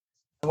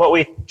what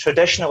we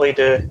traditionally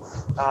do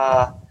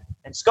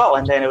in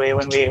Scotland, anyway,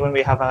 when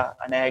we have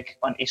an egg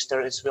on Easter,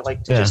 is we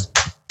like to just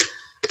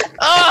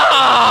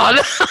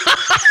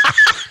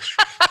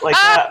like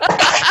that,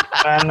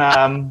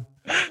 and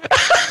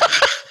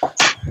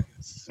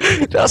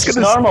that's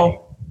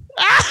normal.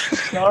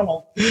 It's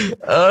normal.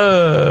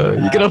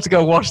 You're gonna have to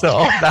go wash that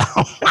off now.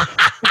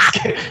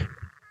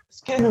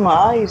 It's getting in my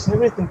eyes and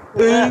everything.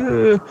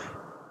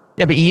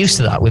 Yeah, but you're used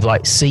to that with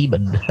like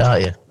semen,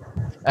 aren't you?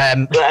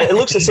 It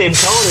looks the same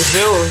colour as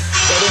well.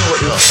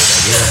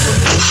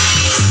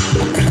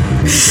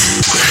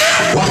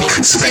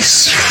 Welcome to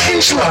this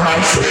strange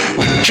life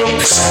with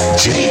Jugs,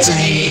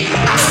 JD,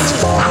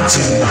 and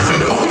Martin,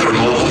 another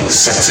lovely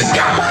set of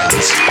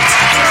guys.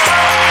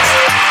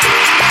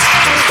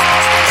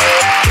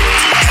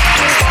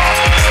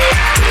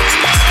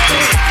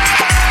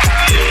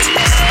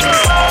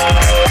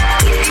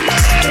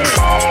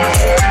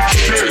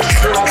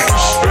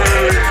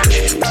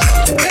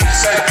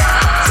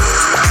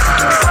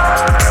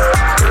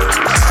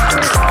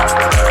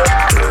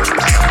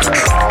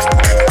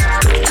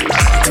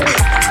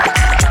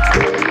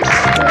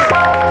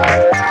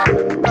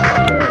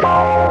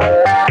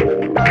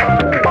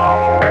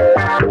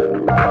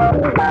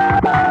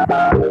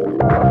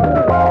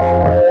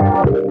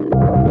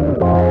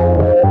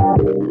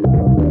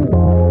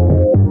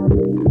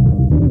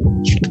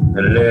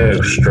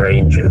 Hello,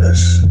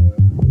 strangers.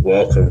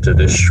 Welcome to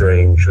This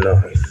Strange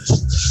Life,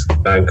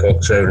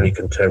 Bangkok's only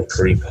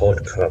contemporary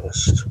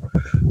podcast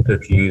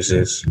that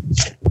uses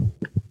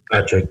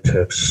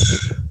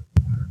adjectives,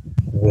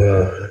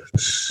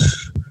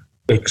 words,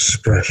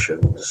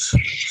 expressions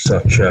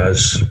such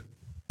as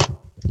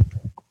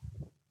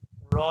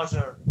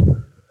Roger.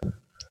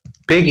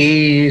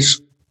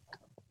 Piggies.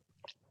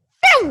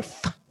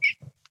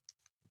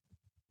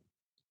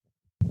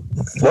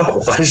 What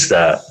was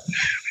that?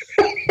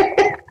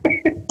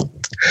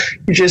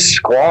 You just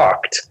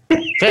squawked.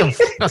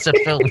 Filth. That's a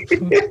filth.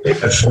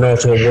 That's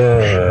not a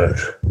word.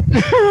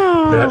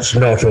 That's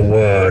not a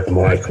word,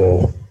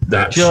 Michael.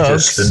 That's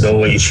Jugs. just the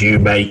noise you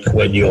make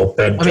when you're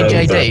bent over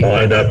JD.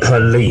 by the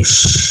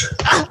police.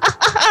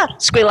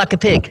 Squeal like a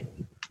pig.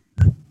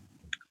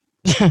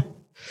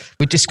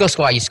 We've discussed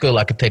why you squeal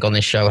like a pig on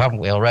this show, haven't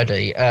we,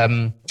 already?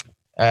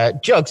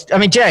 Jugs,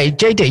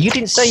 JD, you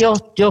didn't say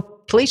your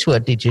police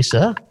word, did you,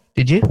 sir?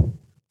 Did you?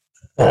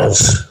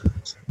 Oz.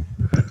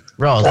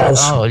 Roz.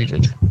 Oh, you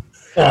did.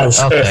 Fuzz.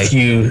 Okay.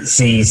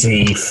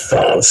 F-U-Z-Z,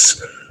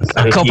 fuzz.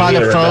 And I call by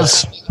the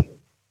fuzz.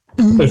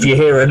 If you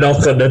hear a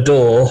knock on the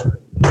door,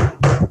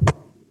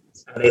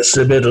 and it's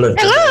the middle of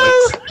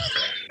the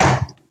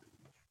night,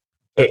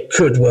 it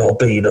could well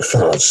be the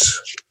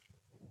fuzz.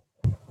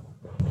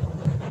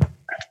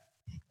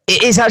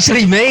 It is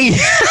actually me.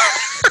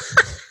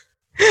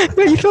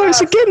 Where you thought it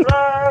was a gimp?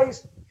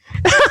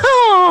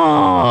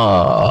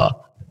 Oh.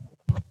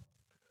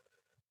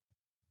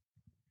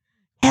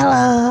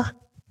 Hello.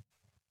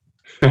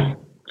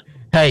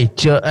 Hey,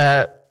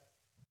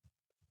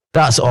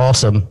 that's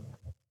awesome.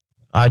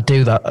 I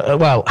do that.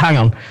 Well, hang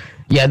on.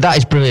 Yeah, that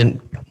is brilliant.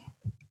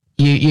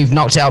 You've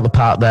knocked it out of the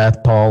park there,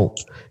 Paul.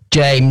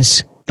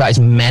 James, that is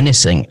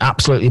menacing.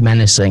 Absolutely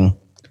menacing.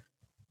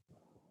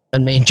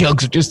 And me and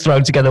Jugs have just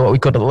thrown together what we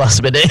could at the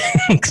last minute.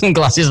 Some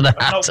glasses and a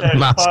hat and a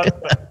mask.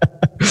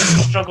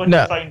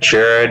 No.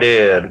 Sure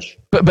did.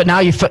 But now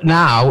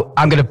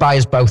I'm going to buy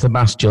us both a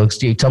mask,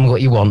 Jugs. You tell me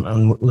what you want,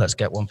 and let's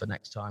get one for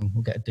next time.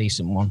 We'll get a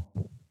decent one.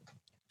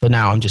 For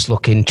now, I'm just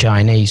looking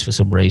Chinese for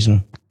some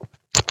reason.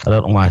 I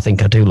don't know why I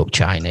think I do look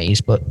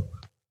Chinese, but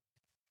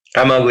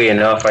I'm ugly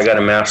enough. I got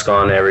a mask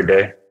on every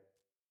day.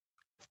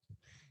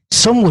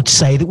 some would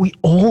say that we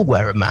all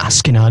wear a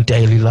mask in our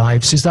daily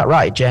lives. Is that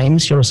right,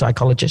 James? You're a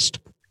psychologist.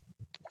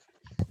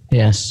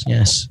 Yes.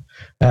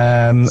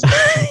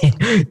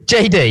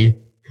 JD,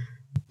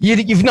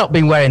 you've not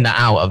been wearing that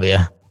out, have you?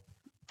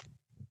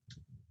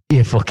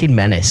 You fucking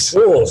menace.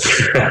 Of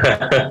course.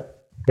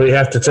 We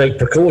have to take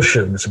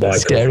precautions, Michael.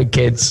 Scary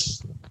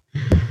kids.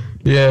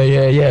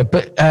 Yeah.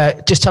 But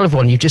just tell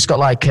everyone, you've just got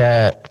like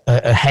a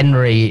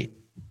Henry,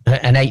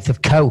 an eighth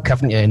of Coke,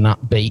 haven't you, in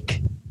that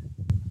beak?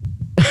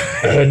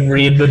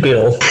 Henry in the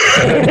bill.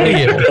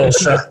 Henry in the bill,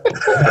 sir.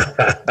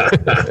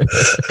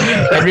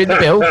 Henry in the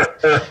bill.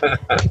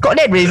 Got an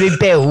Henry in the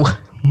bill.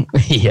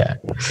 Yeah.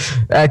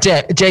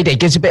 JD,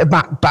 gives a bit of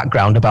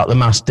background about the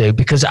mask, dude,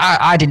 because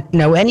I didn't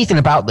know anything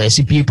about this,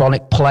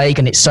 bubonic plague,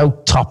 and it's so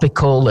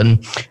topical.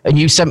 And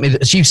you sent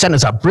us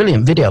that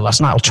brilliant video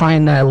last night. I'll try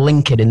and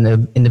link it in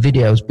the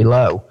videos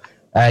below.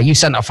 You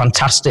sent a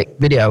fantastic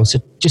video. So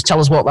just tell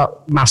us what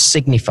that mask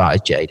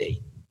signifies, JD.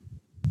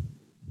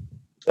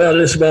 Well,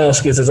 this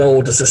mask is as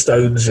old as the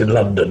stones in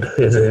London,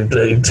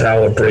 in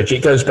Tower Bridge.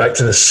 It goes back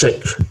to the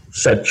 6th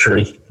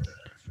century.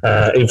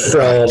 In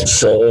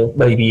France or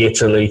maybe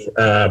Italy,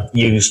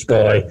 used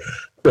by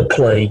the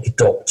plague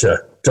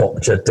doctor,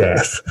 Dr.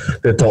 Death,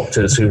 the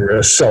doctors who were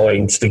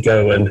assigned to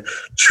go and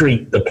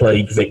treat the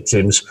plague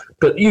victims,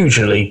 but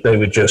usually they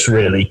were just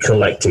really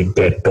collecting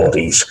dead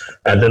bodies.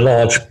 And a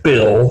large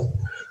bill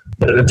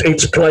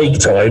It's plague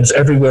times.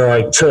 Everywhere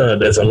I turn,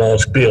 there's a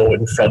large bill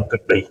in front of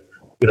me.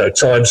 You know,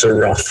 times are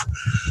rough.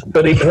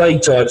 But in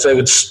plague times, they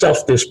would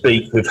stuff this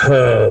beak with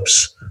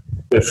herbs,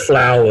 with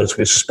flowers,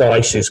 with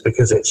spices,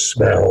 because it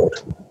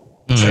smelled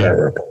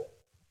terrible.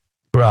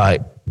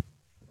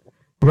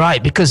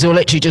 Right, because they were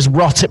literally just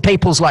rotting.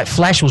 People's like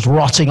flesh was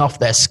rotting off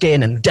their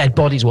skin, and dead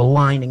bodies were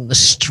lining the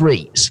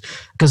streets.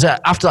 Because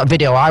after that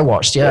video I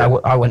watched,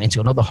 I went into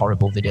another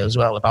horrible video as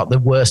well about the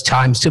worst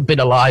times to have been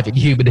alive in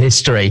human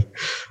history,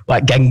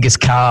 like Genghis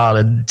Khan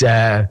and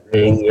the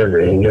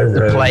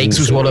plagues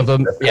was one of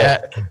them.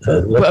 Yeah,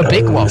 but a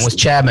big one was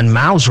Chairman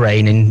Mao's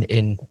reign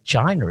in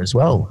China as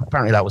well.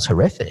 Apparently that was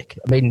horrific.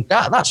 I mean,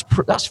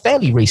 that's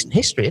fairly recent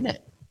history, isn't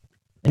it?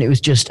 And it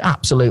was just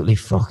absolutely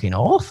fucking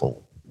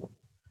awful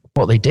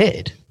what they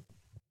did.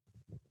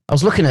 I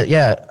was looking at,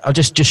 I'll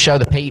just show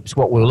the peeps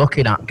what we were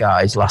looking at,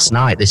 guys, last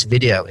night, this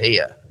video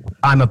here.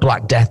 I'm a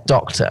Black Death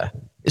Doctor.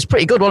 It's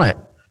pretty good, wasn't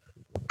it?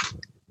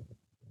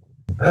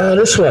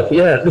 This one,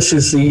 this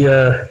is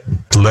the...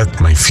 Let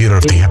my fear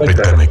of the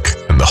epidemic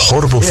and the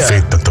horrible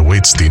fate that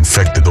awaits the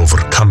infected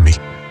overcome me,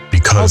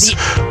 because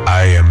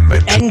I am...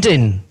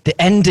 The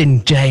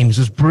ending, James,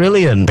 was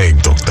brilliant.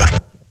 Plague Doctor,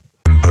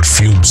 and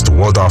perfumes to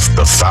ward off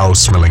the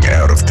foul-smelling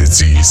air of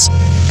disease.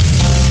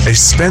 I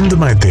spend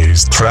my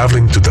days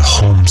traveling to the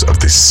homes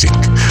of the sick,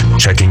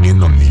 checking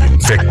in on the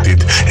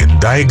infected and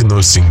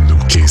diagnosing new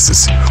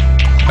cases.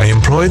 I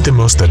employ the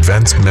most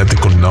advanced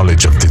medical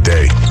knowledge of the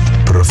day,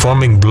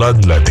 performing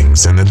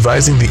bloodlettings and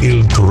advising the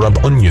ill to rub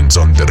onions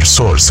on their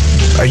sores.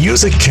 I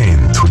use a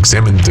cane to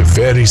examine the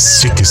very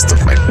sickest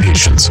of my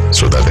patients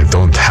so that I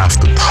don't have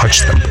to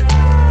touch them.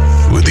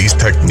 Will these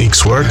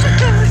techniques work?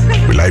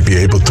 Will I be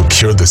able to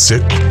cure the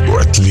sick,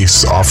 or at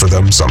least offer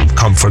them some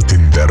comfort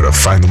in their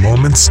final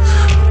moments?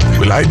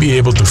 Will I be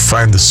able to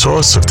find the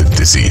source of the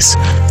disease?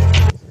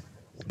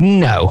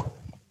 No.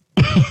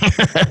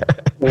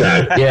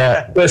 No.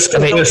 Yeah. We're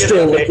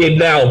still looking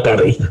now,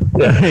 buddy.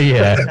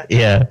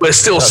 Yeah. We're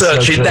still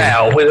searching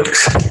now.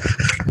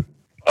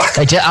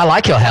 I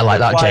like your hair like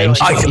that, James.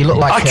 You look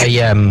like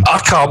I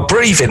can't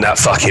breathe in that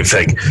fucking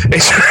thing.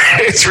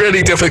 It's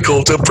really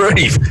difficult to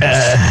breathe.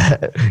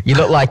 You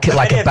look like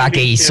a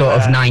baggy sort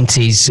of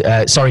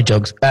 90s. Sorry,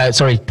 Jugs.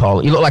 Sorry,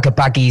 Paul. You look like a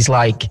baggy's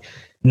like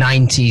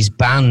 90s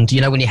band. You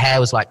know when your hair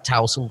was like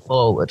tousled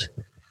forward.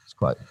 It's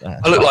quite.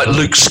 I look like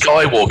Luke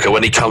Skywalker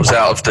when he comes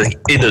out of the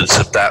innards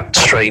of that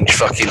strange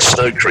fucking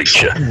snow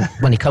creature.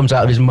 When he comes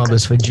out of his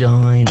mother's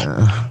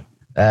vagina.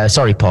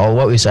 Sorry, Paul.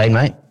 What were you saying,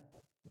 mate?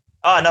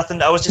 Oh,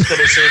 nothing. I was just going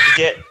to say,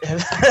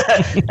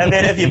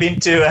 have you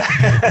been to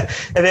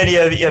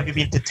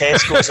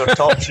Tesco's or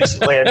Tops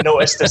recently and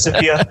noticed a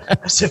severe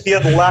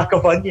lack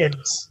of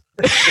onions?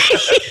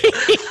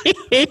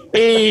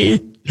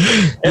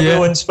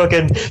 Everyone's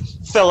fucking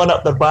filling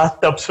up their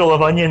bathtubs full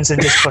of onions and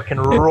just fucking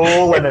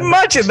rolling.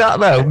 Imagine that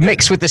though,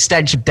 mixed with the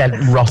stench of dead,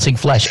 rotting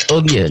flesh,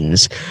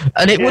 onions,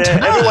 and it would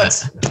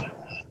hurt.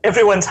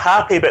 Everyone's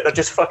happy, but they're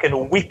just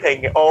fucking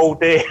weeping all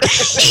day.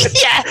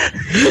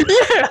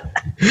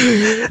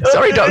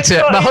 Sorry,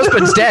 Doctor. My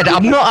husband's dead.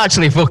 I'm not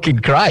actually fucking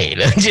crying.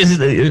 I'm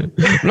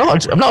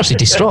not actually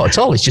distraught at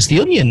all. It's just the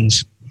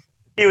onions.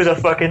 He was a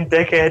fucking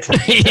dickhead.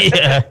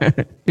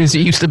 He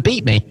used to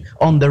beat me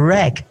on the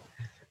reg.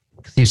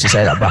 He used to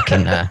say that back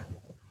in the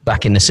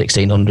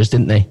 1600s,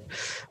 didn't they?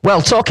 Well,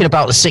 talking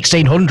about the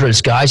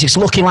 1600s, guys, it's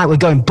looking like we're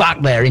going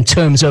back there in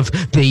terms of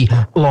the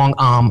long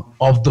arm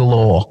of the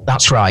law.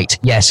 That's right.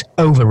 Yes,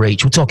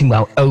 overreach. We're talking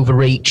about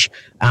overreach,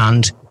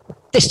 and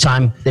this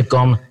time they've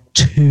gone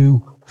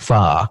too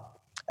far.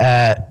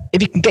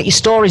 If you can get your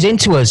stories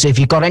into us, if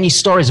you've got any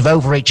stories of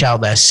overreach out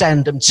there,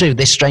 send them to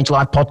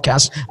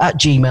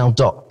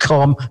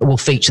thisstrangelifepodcast@gmail.com, and we'll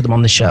feature them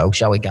on the show,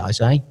 shall we, guys?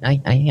 Hey?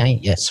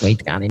 Yes, we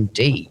can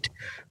indeed.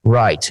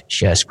 Right,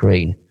 share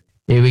screen.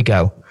 Here we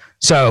go.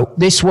 So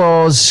this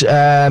was,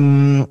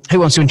 who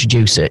wants to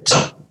introduce it?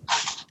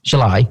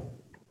 Shall I?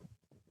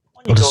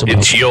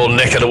 It's your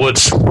neck of the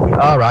woods.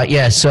 All right,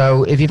 yeah.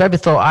 So if you've ever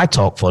thought I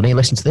talk funny,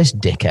 listen to this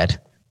dickhead.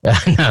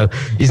 No,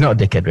 he's not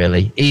a dickhead,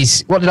 really.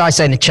 What did I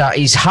say in the chat?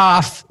 He's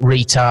half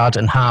retard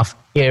and half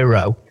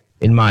hero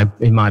in my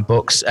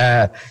books.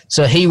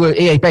 So he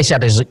basically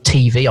had his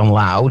TV on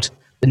loud.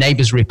 The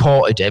neighbours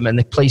reported him, and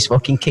the police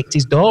fucking kicked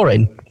his door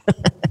in.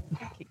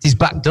 Kicked his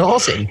back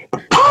doors in.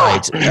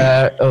 Right.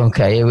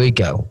 Okay, here we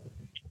go.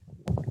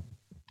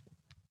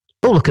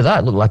 Oh, look at that.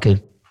 It looked like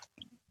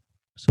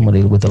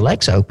somebody with the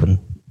legs open.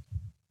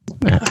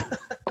 Yeah.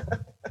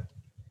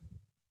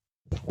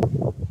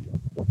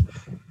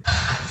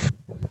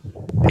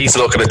 He's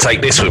not going to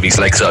take this with his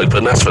legs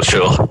open, that's for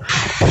sure.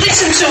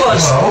 Listen to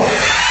us. Hello?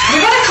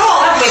 We've got a call,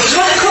 haven't we? Because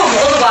we're going to come,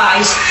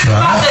 otherwise.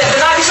 Right.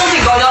 There might be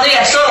something going on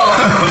here, so.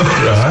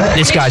 Right.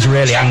 This guy's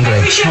really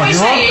angry. We should be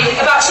saying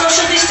about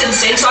social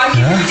distancing, so I'm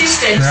keeping the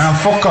distance. Yeah,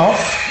 fuck off.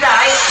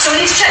 Right, so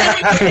we need to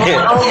check the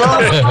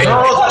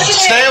No,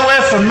 stay away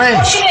from me.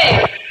 What's your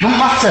name?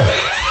 Don't matter.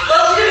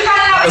 Well, we're going to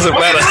find out. Doesn't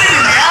matter.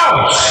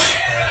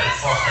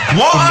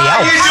 What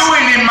are you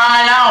doing in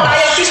my house?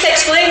 I have just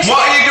explained to you.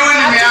 What are you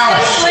doing in my house?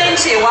 I've just explained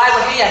to you why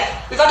we're here.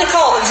 We've had a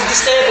call, there was a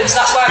disturbance,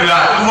 that's why we're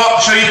here.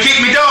 What, so you kick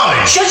me door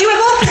in? Should you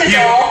have opened the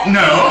door?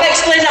 No. I've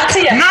explained that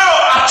to you. No,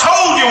 I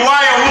told you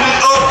why I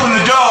wouldn't open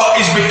the door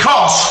is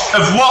because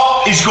of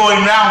what is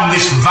going round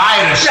this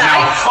virus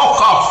now. Fuck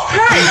off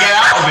and get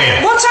out of here.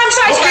 One time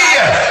satisfied. Look at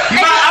you.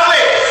 You might have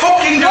it.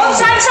 Fucking do. One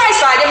time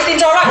satisfied,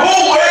 everything's alright.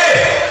 Go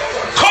away.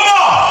 Come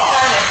on.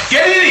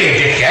 Get in here,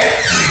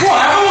 dickhead. Go on,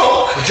 have a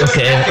look. Look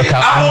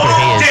how angry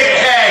he is.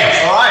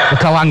 Dickhead. All right.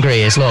 Look how angry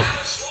he is, look.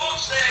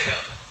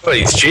 Well,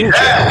 he's ginger.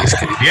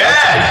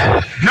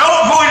 Yeah. No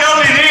going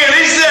on in here,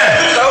 is there?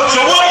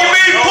 So what you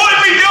been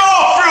putting me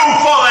door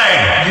through for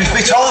then?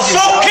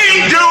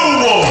 Fucking do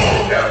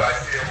one.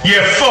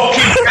 You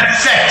fucking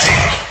pathetic.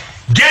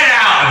 Get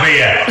out of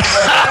here.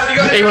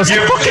 He was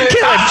fucking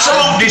killing.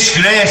 Absolute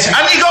disgrace.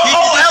 And you got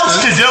all else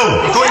to do.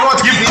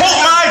 You put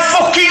my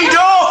fucking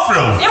door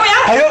through. Yeah, we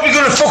have. I hope you're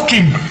gonna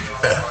fucking.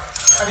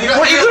 What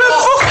are you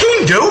gonna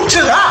fucking do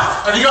to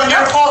that? Have you got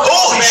your phone?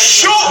 Oh,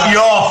 shut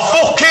your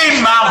fucking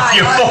mouth,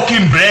 you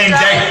fucking brain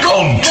dead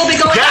cunt.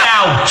 Get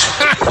out.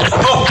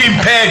 Fucking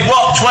paid,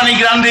 what,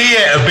 20 grand a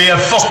year to be a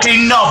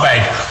fucking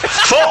knobhead?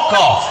 Fuck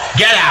off.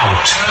 Get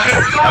out.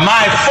 Of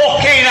my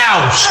fucking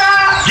house.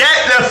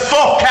 Get the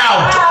fuck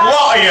out.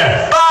 What are you?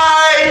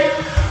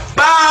 Bye.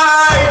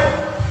 Bye.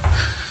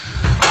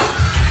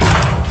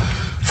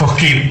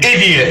 Fucking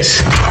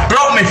idiots.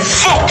 Broke me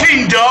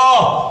fucking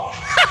door.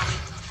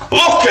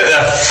 Look at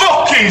the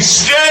fucking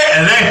state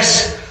of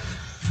this.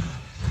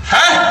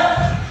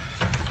 Huh?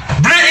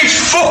 British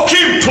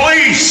fucking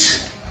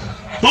police.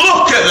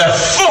 Look at the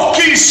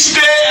fucking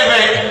state of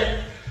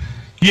it.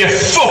 You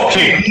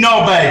fucking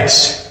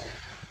knobheads.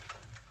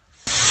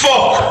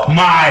 Fuck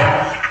my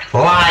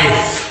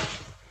life.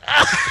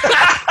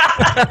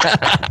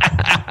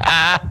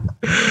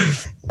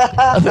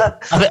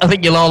 I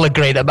think you'll all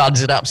agree that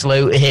man's an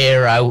absolute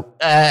hero.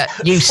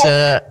 You,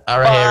 sir,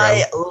 are a hero.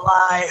 My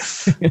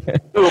life.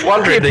 We were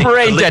wondering You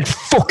brain dead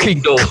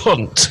fucking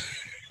cunt.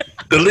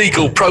 the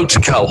legal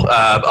protocol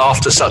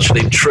after such an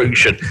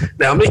intrusion.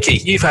 Now, Mickey,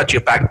 you've had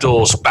your back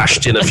doors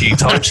bashed in a few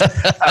times.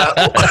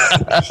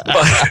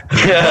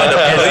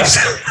 Yes.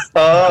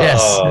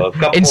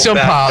 In some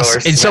parts,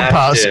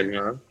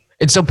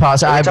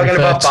 I've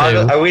referred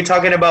to. Are we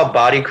talking about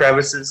body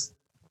crevices?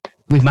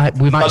 We might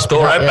Front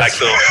door and back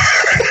door.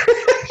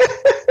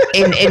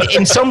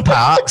 In some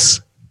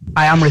parts,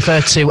 I am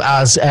referred to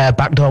as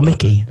Backdoor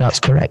Mickey. That's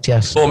correct,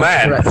 yes. Oh,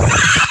 man.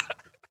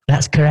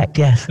 That's correct,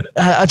 yes.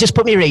 I just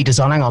put my readers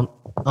on. Hang on.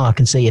 Oh, I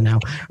can see you now.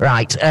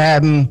 Right.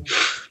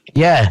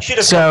 Yeah. You should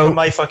have come from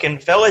my fucking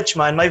village,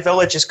 man. My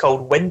village is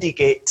called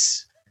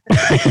Windygates.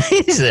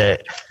 Is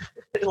it?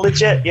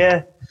 Legit,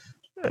 yeah.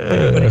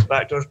 When his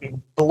back door's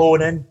been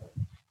blown in.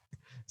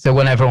 So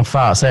when everyone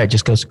farts there, it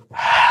just goes...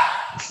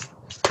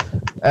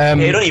 Yeah,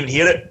 you don't even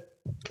hear it.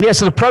 Yeah,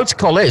 so the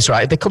protocol is,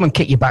 right, they come and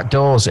kick your back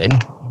doors in.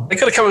 They're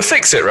going to come and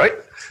fix it, right?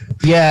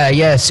 Yeah,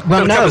 yes.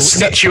 Well, no.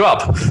 Stitch you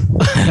up.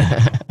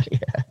 Yeah.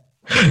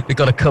 They've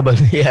got to come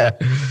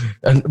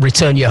and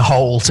return your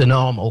hole to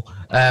normal.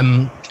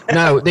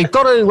 No, they've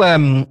got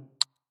to...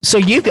 so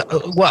you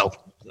got... Well,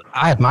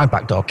 I had my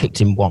back door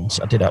kicked in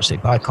once. I did actually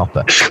buy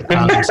copper.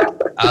 And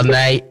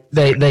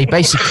they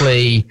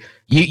basically...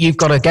 You've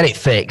got to get it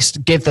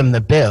fixed, give them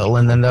the bill,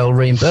 and then they'll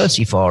reimburse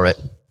you for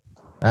it.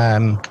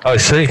 I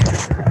see.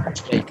 Yeah,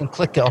 you can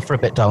click it off for a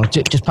bit, down.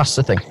 Just past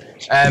the thing.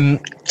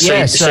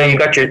 So you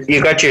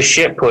got your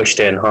shit pushed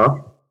in, huh?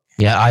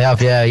 Yeah, I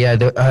have. Yeah.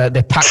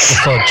 They packed the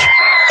fudge.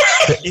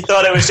 You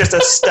thought it was just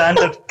a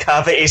standard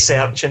cavity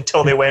search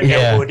until they went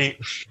elbow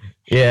deep.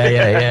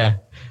 Yeah.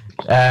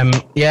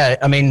 Yeah.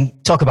 I mean,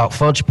 talk about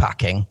fudge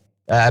packing.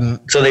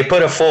 So they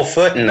put a full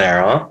foot in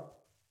there, huh?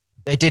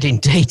 They did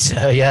indeed,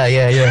 sir. Yeah.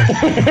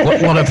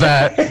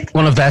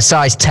 one of their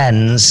size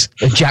 10s,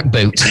 a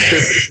jackboot.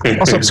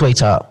 What's up,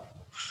 sweetheart?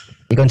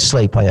 You going to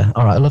sleep, are you?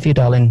 All right, I love you,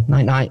 darling.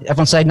 Night.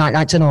 Everyone say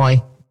night to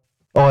Noi.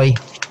 Oi.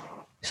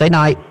 Say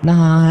night.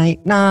 Night.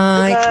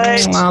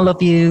 I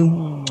love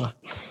you.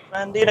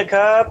 Randy in a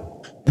cab.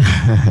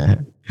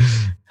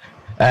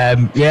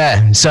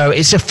 Yeah, so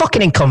it's a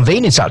fucking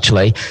inconvenience,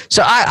 actually.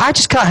 So I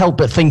just can't help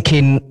but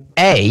thinking,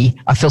 A,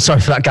 I feel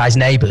sorry for that guy's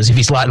neighbours if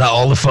he's like that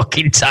all the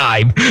fucking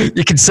time.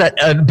 You can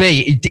set, and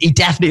B, he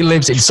definitely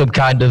lives in some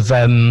kind of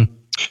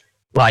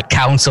like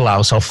council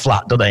house or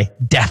flat, doesn't he?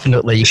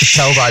 Definitely. You can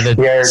tell by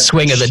the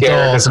swing of the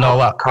doors and all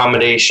that.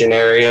 Accommodation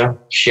area,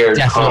 shared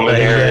Definitely, common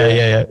area.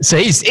 Yeah. So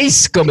he's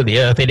scum of the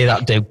earth, isn't he,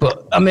 that dude?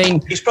 But, I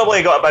mean... He's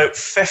probably got about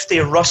 50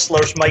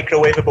 Rustler's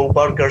microwavable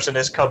burgers in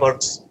his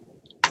cupboards.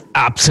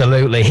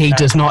 Absolutely. He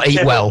does not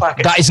eat well.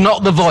 That is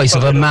not the voice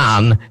of a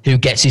man who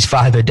gets his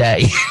 5 a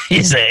day,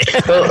 is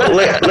it? Well,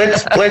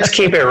 let's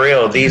keep it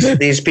real.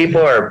 These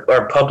people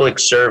are public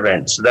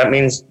servants. So that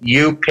means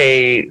you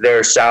pay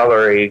their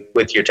salary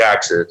with your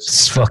taxes.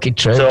 It's fucking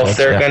true. So if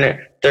they're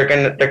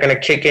gonna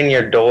kick in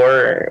your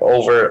door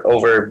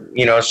over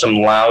some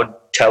loud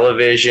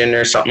television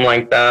or something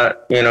like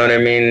that, you know what I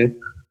mean?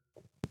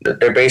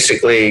 They're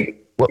basically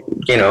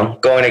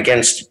going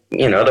against,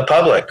 the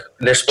public.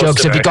 They're supposed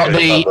Jugs, to have you got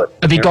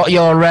public, got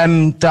your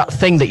that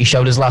thing that you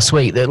showed us last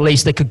week that at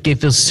least they could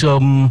give us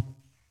some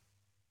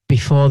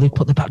before they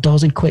put the back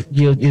doors in quick?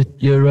 Your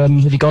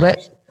have you got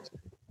it?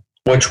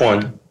 Which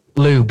one?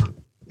 Lube.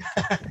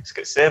 It's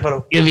got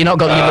several. Have you not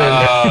got your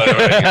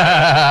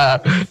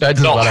lube?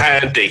 No, Not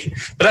handy.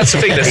 But that's the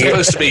thing.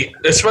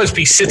 They're supposed to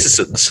be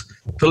citizens.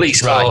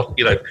 Police are,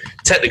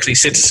 technically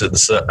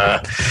citizens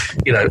that,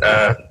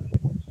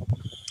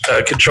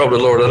 control the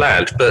law of the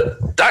land.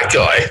 But that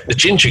guy, the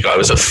ginger guy,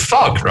 was a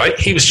thug, right?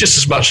 He was just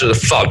as much of a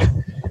thug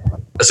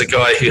as a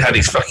guy who had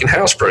his fucking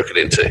house broken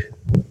into.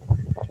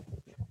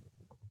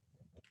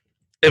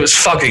 It was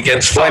thug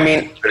against thug. Well, I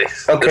mean,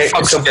 okay,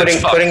 so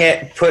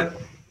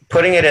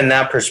putting it in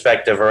that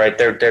perspective, all right,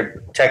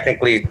 they're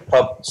technically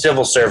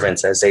civil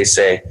servants, as they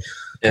say.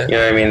 Yeah. You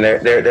know what I mean?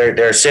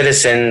 They're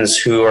citizens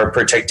who are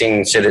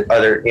protecting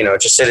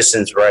just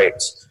citizens'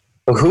 rights.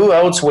 But who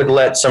else would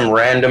let some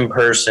random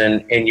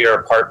person in your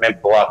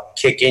apartment block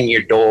kick in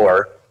your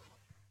door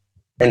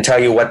and tell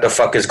you what the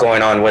fuck is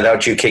going on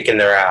without you kicking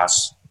their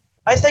ass?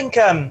 I think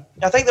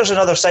there's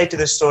another side to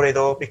this story,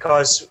 though,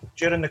 because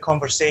during the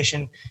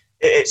conversation,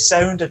 it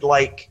sounded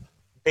like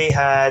they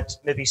had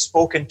maybe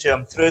spoken to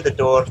him through the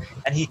door,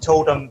 and he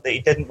told them that he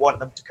didn't want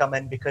them to come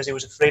in because he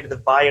was afraid of the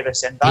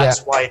virus, and that's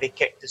why they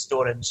kicked his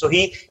door in. So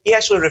he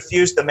actually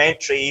refused them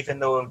entry, even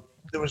though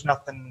there was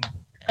nothing.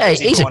 Hey,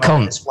 he's a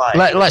cunt.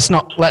 Let's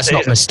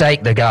not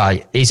mistake the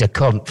guy. He's a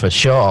cunt for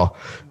sure.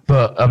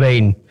 But I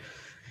mean,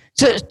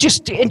 so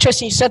just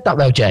interesting you said that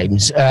though,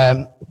 James,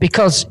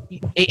 because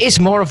it is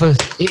more of a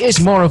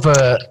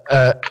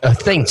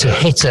thing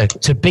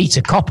to beat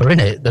a copper, isn't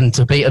it, than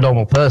to beat a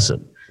normal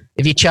person.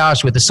 If you're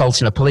charged with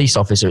assaulting a police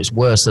officer, it's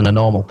worse than a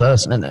normal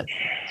person, isn't it?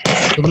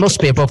 So they must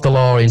be above the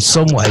law in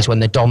some ways when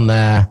they don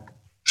their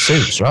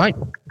suits, right?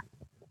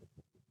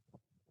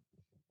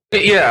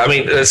 Yeah, I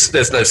mean, there's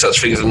no such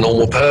thing as a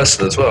normal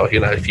person as well.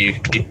 If you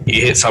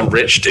hit some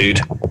rich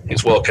dude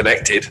who's well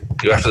connected,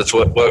 who happens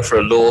to work for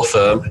a law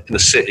firm in the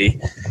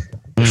city,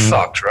 you're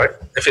fucked, right?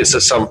 If it's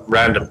some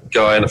random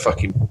guy in a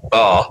fucking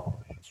bar,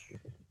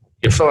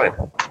 you're fine.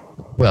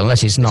 Well,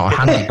 unless he's not a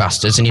handy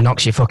bastard and he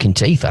knocks your fucking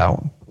teeth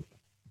out.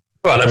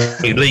 Well, I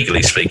mean,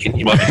 legally speaking,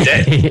 you might be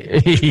dead.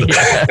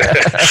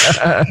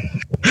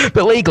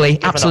 But legally,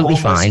 absolutely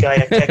fine. Guy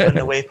a kick on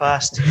the way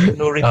past.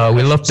 No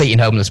we love beating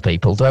homeless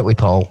people, don't we,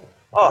 Paul?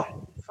 Oh,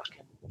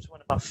 fucking! It's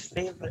one of my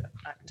favourite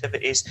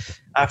activities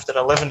after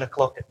 11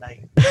 o'clock at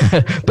night.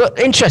 But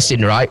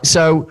interesting, right?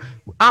 So,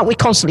 aren't we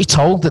constantly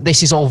told that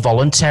this is all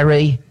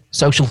voluntary,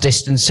 social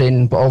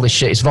distancing, but all this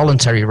shit is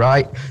voluntary,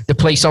 right? The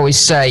police always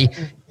say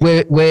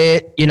we're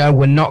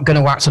not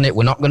going to act on it.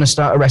 We're not going to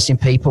start arresting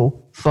people.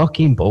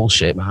 Fucking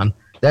bullshit, man.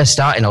 They're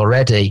starting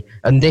already,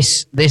 and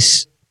this.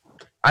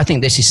 I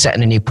think this is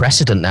setting a new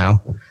precedent now.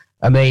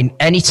 I mean,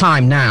 any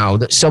time now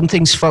that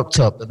something's fucked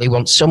up, that they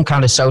want some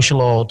kind of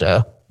social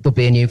order, there'll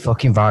be a new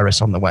fucking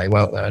virus on the way,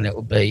 won't there? And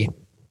it'll be,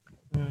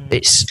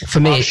 it's, for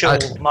me...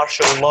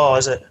 Martial law,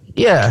 is it?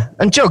 Yeah.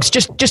 And Jugs,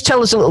 just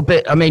tell us a little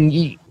bit, I mean,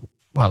 you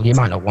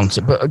might not want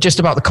it, but just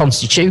about the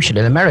Constitution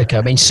in America.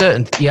 I mean,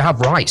 you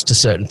have rights to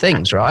certain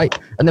things, right?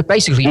 And they're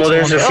basically... Well,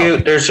 there's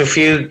a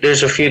few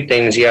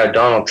things,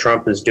 Donald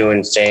Trump is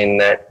saying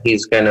that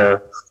he's going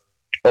to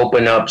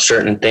open up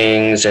certain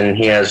things and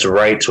he has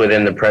rights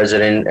within the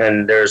president,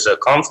 and there's a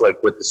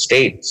conflict with the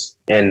states.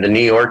 And the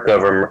New York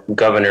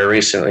governor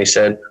recently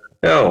said,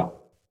 no,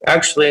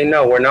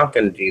 we're not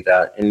going to do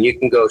that. And you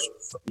can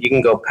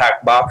go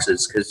pack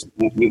boxes because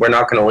we're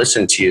not going to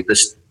listen to you.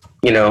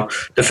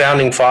 The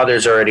founding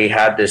fathers already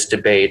had this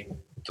debate,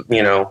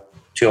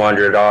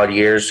 200 odd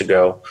years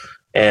ago,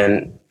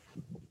 and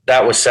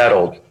that was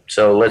settled.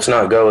 So let's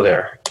not go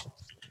there.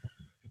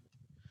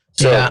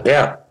 So,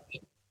 yeah.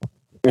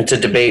 It's a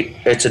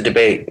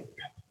debate.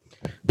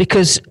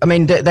 Because, I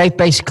mean, they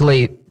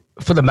basically,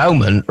 for the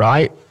moment,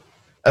 right?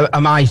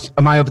 Am I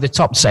over the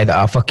top to say that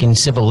our fucking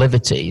civil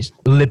liberties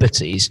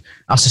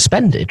are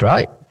suspended,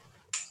 right?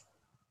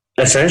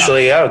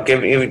 Essentially, yeah.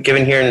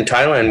 Given here in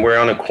Thailand, we're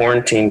on a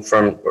quarantine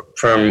from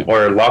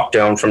or a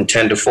lockdown from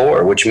 10 to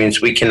 4, which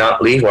means we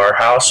cannot leave our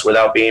house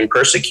without being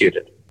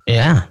persecuted.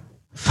 Yeah.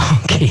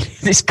 Fucking,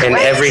 this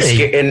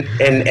crazy.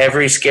 In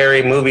every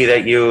scary movie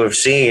that you have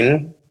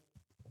seen,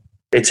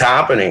 it's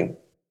happening.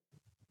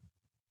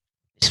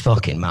 It's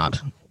fucking mad.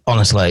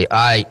 Honestly,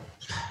 I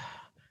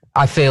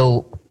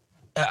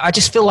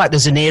just feel like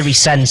there's an eerie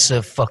sense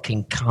of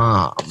fucking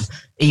calm,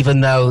 even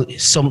though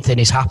something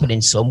is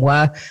happening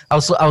somewhere. I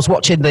was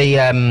watching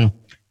the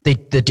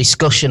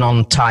discussion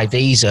on Thai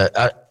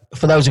visa.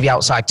 For those of you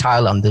outside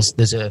Thailand, there's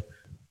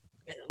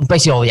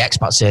basically all the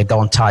expats here go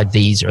on Thai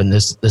visa, and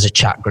there's a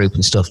chat group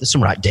and stuff. There's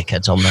some right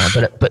dickheads on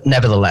there, but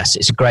nevertheless,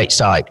 it's a great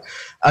site.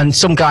 And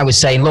some guy was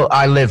saying, look,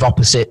 I live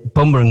opposite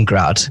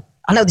Bumrungrad.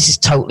 I know this is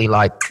totally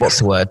like, what's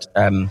the word?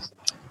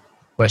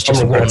 Where it's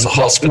just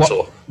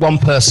one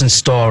person's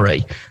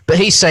story. But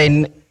he's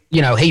saying,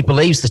 he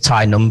believes the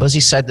Thai numbers.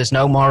 He said there's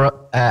no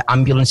more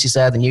ambulances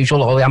there than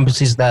usual. All the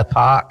ambulances there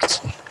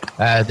parked.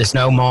 There's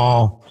no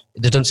more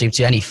There doesn't seem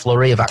to be any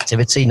flurry of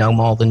activity, no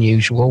more than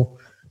usual.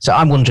 So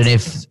I'm wondering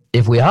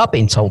if we are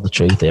being told the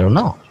truth here or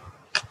not.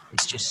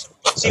 It's just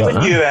see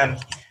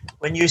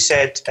when you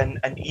said an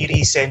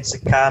eerie sense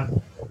of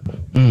calm.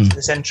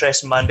 This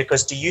interesting, man.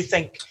 Because do you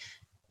think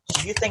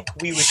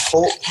we would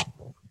cope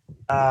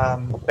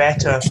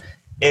better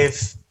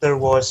if there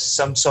was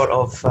some sort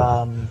of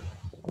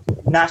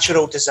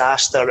natural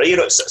disaster,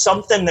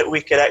 something that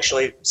we could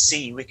actually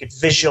see, we could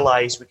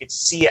visualize, we could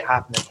see it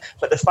happening?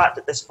 But the fact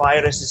that this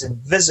virus is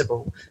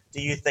invisible,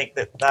 do you think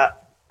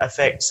that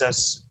affects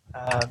us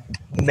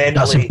mentally?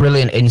 That's a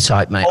brilliant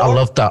insight, mate. I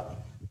love that.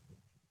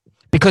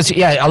 Because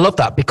I love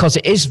that, because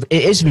it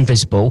is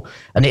invisible,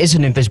 and it is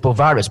an invisible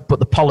virus, but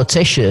the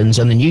politicians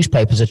and the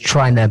newspapers are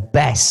trying their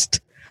best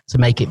to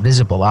make it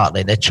visible, aren't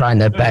they? They're trying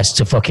their best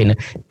to fucking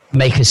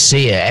make us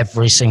see it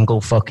every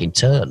single fucking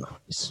turn.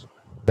 It's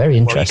very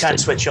interesting. Well, you can't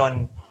switch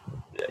on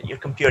your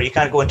computer, you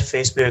can't go into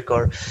Facebook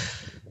or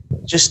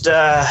just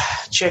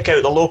check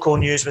out the local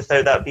news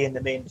without that being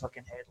the main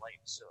fucking headline.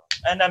 So,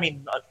 and I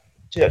mean,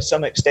 to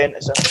some extent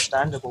it's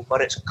understandable,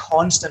 but it's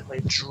constantly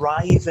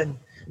driving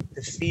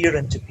the fear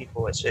into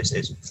people.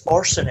 It's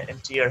forcing it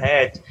into your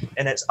head,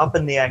 and it's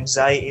upping the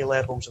anxiety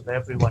levels of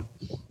everyone.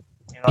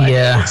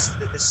 Yeah.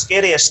 The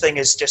scariest thing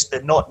is just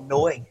the not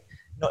knowing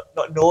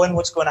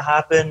what's going to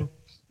happen,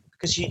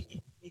 because you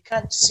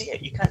can't see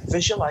it, you can't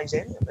visualize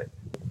any of it.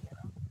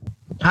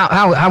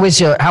 How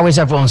is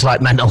everyone's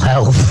like mental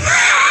health?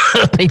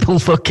 People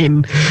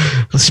fucking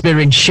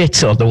smearing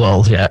shit on the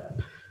walls yet?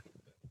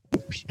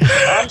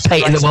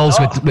 Painting the walls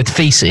with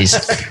feces.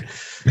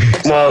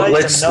 Well,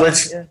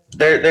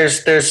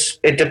 there's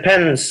it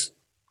depends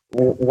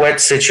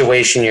what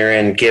situation you're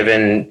in,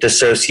 given the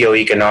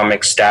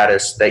socioeconomic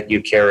status that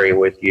you carry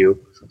with you.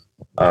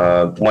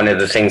 One of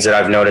the things that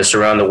I've noticed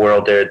around the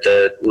world,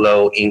 the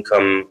low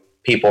income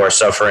people are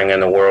suffering in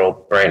the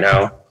world right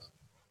now.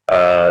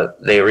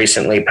 They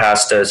recently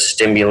passed a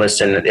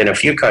stimulus in a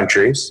few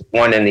countries,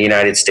 one in the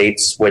United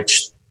States,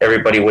 which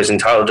everybody was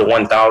entitled to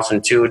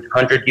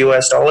 $1,200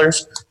 US.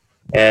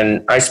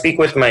 And I speak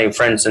with my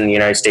friends in the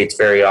United States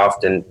very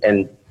often,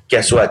 and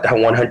guess what? That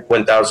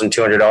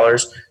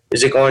 $1,200,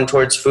 is it going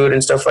towards food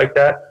and stuff like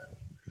that?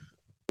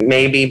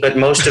 Maybe, but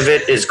most of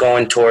it is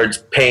going towards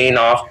paying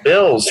off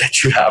bills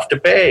that you have to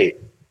pay.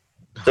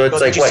 So it's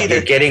like, what,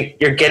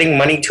 you're getting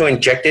money to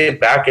inject it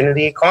back into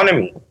the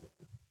economy.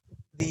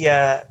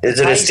 Is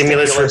it a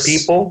stimulus for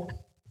people?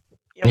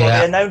 Yeah, well,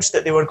 they announced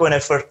that they were going to,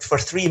 for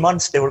 3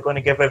 months, they were going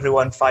to give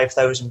everyone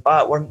 5,000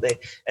 baht, weren't they?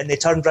 And they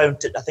turned around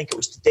to, I think it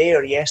was today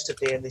or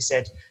yesterday, and they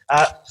said,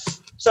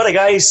 sorry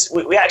guys,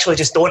 we actually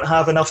just don't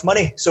have enough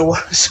money, so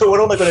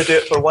we're only going to do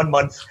it for 1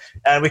 month,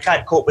 and we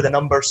can't cope with the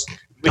numbers.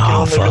 We can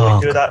only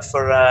really do that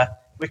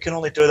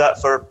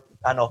for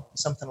I don't know,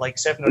 something like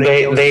 7 or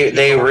 8 million.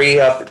 They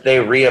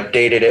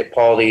re-updated it,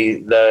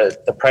 Paulie.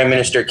 The Prime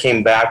Minister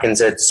came back and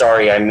said,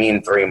 sorry, I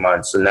mean 3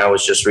 months. And that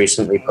was just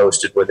recently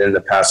posted within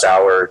the past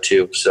hour or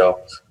two.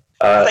 So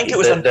I think it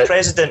was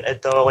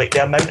unprecedented, though, like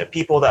the amount of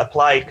people that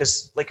applied.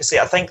 Because, like I say,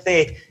 I think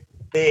they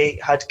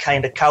had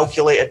kind of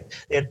calculated,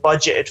 they had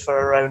budgeted for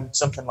around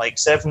something like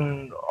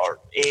 7 or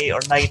 8 or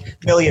 9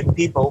 million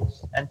people,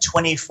 and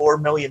 24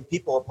 million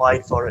people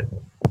applied for it.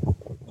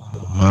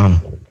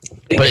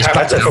 But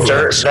that's a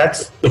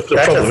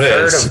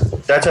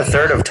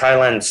third of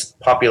Thailand's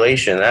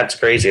population. That's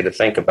crazy to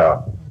think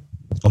about.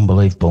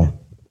 Unbelievable.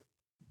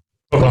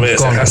 Problem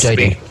is, it has to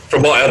be,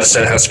 from what I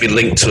understand, it has to be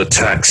linked to a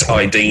tax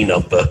ID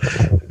number,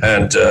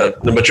 and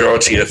the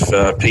majority of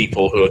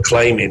people who are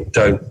claiming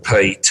don't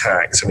pay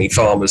tax. I mean,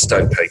 farmers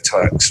don't pay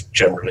tax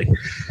generally.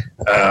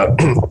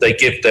 They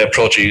give their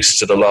produce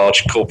to the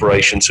large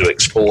corporations who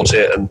export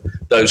it, and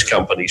those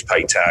companies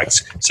pay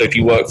tax. So if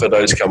you work for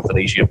those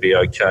companies, you'll be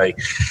okay.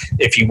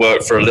 If you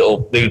work for a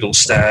little noodle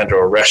stand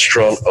or a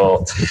restaurant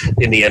or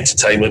in the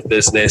entertainment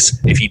business,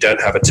 if you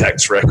don't have a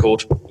tax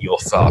record, you're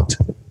fucked.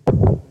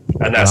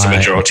 And that's the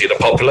majority of the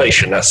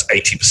population. That's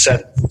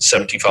 80%,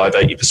 75,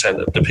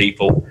 80% of the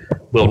people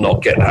will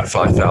not get that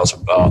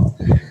 5,000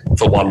 baht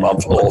for 1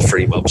 month or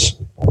 3 months.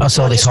 I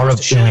saw this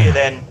horrible.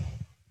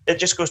 It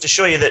just goes to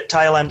show you that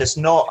Thailand is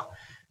not.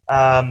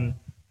 I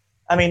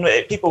mean,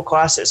 people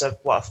class it as a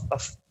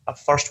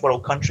first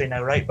world country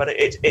now, right? But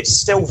it's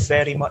still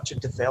very much a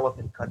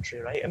developing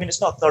country, right? I mean,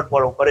 it's not third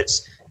world, but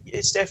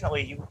it's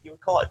definitely, you would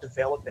call it a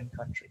developing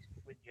country.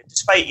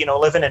 Despite,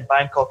 living in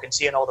Bangkok and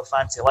seeing all the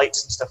fancy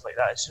lights and stuff like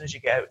that, as soon as you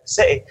get out of the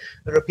city,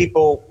 there are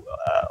people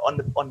on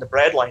the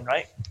breadline,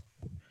 right?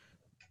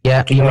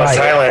 Yeah, you're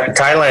right.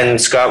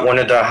 Thailand's got one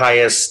of the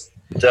highest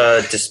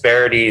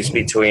disparities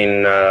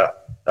between the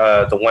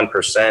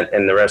 1%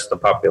 and the rest of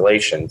the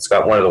population. It's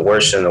got one of the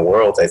worst in the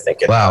world, I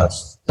think.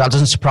 Does. That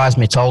doesn't surprise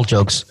me at all,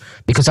 Jugs,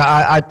 because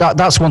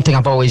that's one thing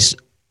I've always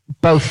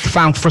both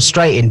found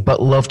frustrating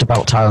but loved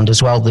about Thailand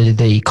as well,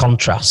 the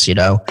contrasts.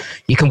 You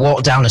can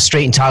walk down a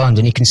street in Thailand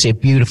and you can see a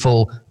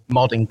beautiful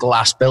modern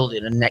glass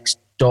building, and next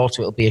door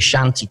to it will be a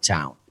shanty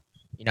town.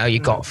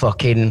 You've got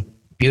fucking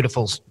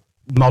beautiful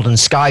modern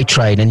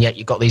SkyTrain, and yet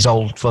you've got these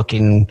old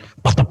fucking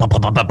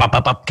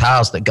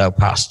cars that go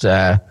past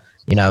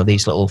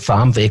these little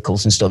farm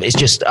vehicles and stuff. It's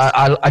just,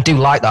 I do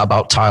like that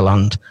about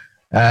Thailand.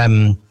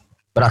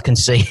 But I can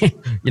see,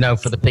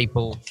 for the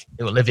people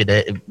who live in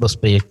it, it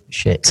must be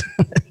shit.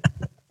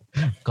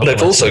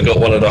 They've also got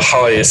one of the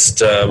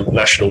highest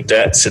national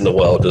debts in the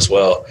world as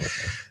well.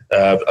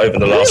 Over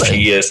the last few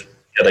years,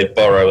 they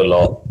borrow a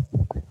lot.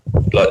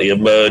 Like the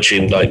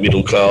emerging,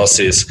 middle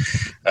classes,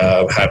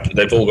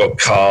 they've all got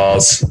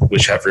cars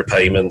which have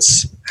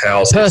repayments,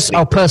 houses.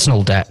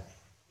 Personal debt,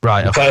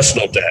 right? Okay.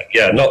 Personal debt,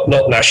 yeah,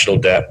 not national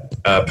debt.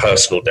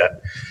 Personal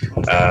debt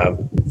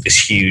is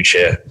huge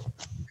here.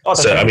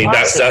 So I mean,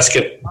 that's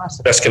going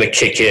to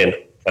kick in.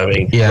 I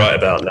mean, right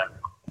about now.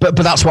 But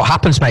that's what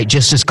happens, mate.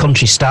 Just as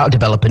countries start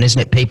developing,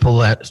 isn't it?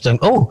 People think,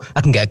 "Oh,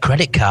 I can get a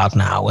credit card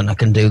now, and I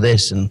can do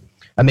this." And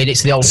I mean,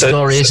 it's the old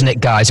story, isn't it,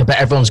 guys? I bet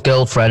everyone's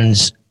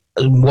girlfriends,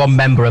 one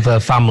member of her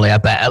family, I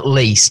bet at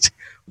least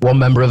one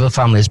member of her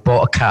family has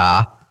bought a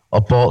car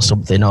or bought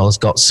something or has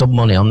got some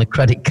money on the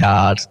credit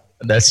card,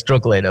 and they're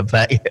struggling. I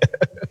bet.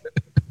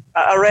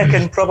 I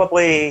reckon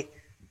probably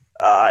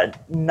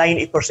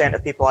 90%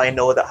 of people I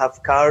know that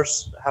have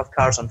cars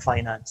on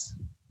finance.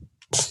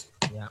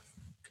 Yeah,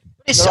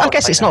 I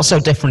guess it's not so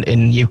different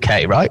in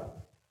UK, right?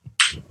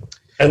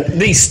 And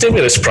these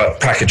stimulus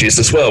packages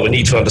as well, we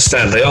need to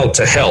understand they aren't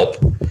to help.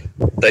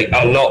 They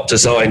are not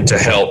designed to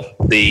help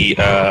the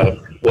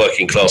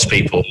working class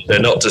people. They're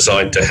not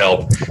designed to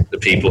help the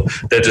people.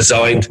 They're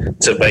designed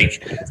to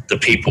make the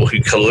people who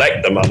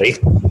collect the money,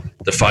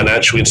 the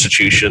financial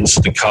institutions,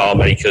 the car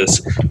makers,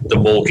 the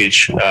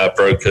mortgage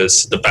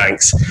brokers, the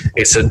banks,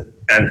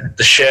 and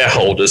the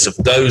shareholders of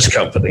those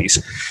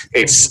companies.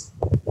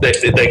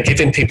 They're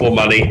giving people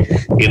money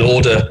in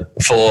order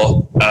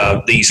for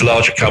these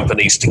larger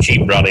companies to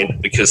keep running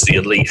because the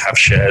elite have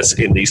shares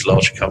in these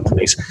larger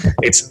companies.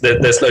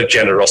 There's no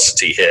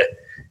generosity here.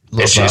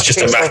 It's just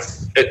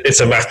it's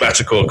a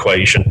mathematical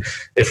equation.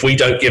 If we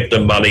don't give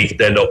them money,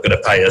 they're not going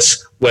to pay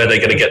us. Where are they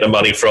going to get the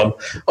money from?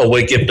 Or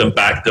we give them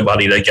back the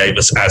money they gave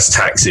us as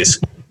taxes.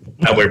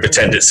 And we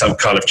pretend it's some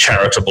kind of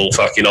charitable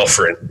fucking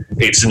offering.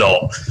 It's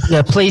not.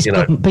 Yeah, please,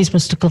 please,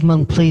 Mr.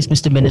 Government, please,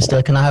 Mr.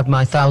 Minister, can I have my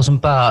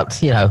 1,000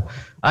 baht?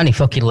 I only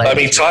fucking late. I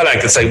mean,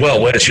 Thailand could say,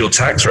 well, where's your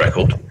tax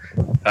record?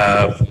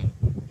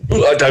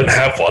 I don't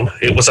have one.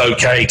 It was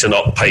okay to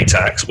not pay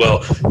tax.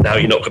 Well, now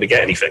you're not going to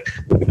get anything.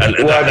 And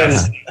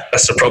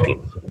that's the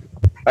problem.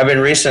 I've been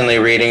recently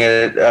reading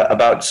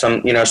about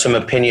some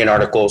opinion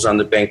articles on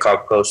the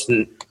Bangkok Post,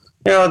 and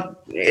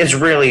it's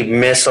really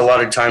missed a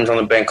lot of times on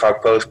the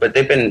Bangkok Post, but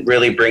they've been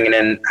really bringing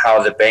in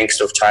how the banks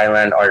of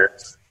Thailand are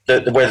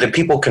where the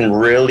people can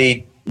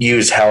really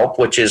use help,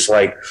 which is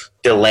like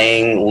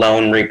delaying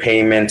loan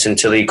repayments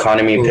until the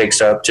economy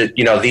picks up. To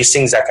these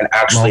things that can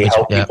actually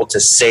help people to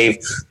save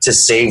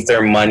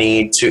their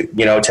money to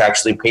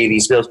actually pay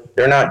these bills.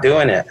 They're not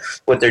doing it.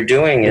 What they're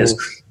doing is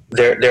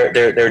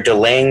they're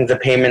delaying the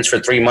payments for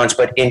 3 months,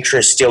 but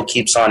interest still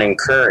keeps on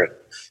incurring.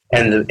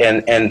 And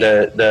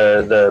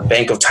the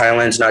Bank of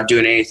Thailand's not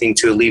doing anything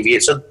to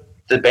alleviate. So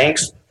the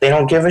banks, they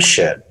don't give a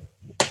shit.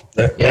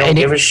 They don't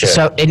give a shit.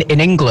 So in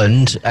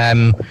England,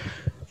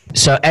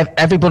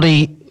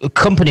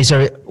 companies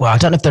are, I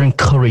don't know if they're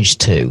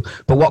encouraged to,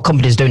 but what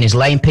companies are doing is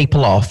laying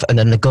people off, and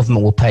then the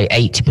government will pay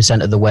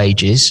 80% of the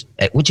wages,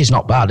 which is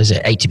not bad, is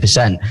it?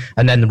 80%,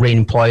 and then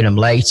re-employing them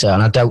later.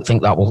 And I don't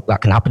think that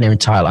can happen here in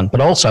Thailand.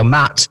 But also,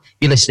 Matt,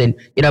 you're listening.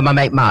 My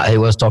mate Matt, who I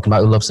was talking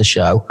about, who loves the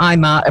show. Hi,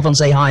 Matt. Everyone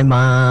say hi,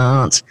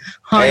 Matt.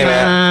 Hi, hey,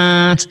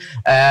 Matt.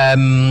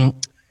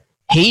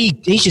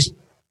 He's just.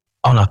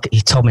 Oh no! He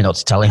told me not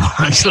to tell him.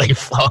 Actually,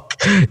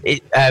 fuck.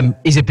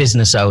 He's a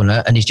business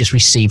owner, and he's just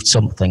received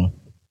something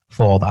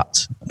for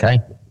that.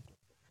 Okay.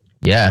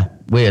 Yeah.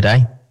 Weird,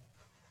 eh?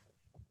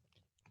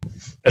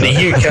 And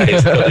the UK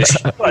has got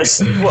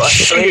this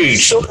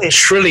huge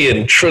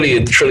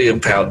trillion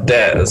pound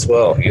debt as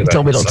well.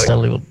 Told me not to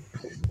tell him.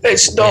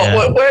 It's not.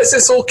 Yeah. Where's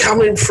this all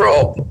coming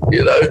from?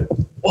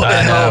 What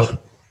the hell?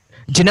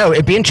 Do you know?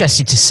 It'd be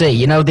interesting to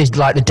see. There's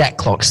like the debt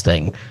clocks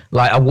thing.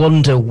 Like, I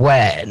wonder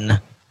when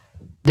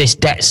this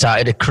debt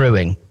started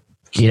accruing.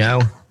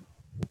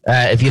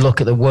 If you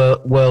look at the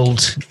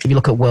world, if you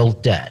look at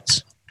world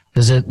debt,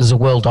 there's a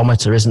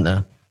worldometer, isn't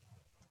there?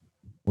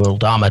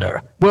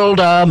 Worldometer.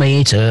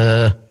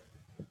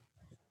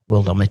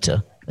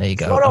 There you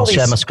go. I'll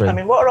share my screen. I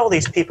mean, what are all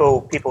these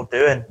people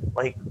doing?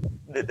 Like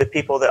the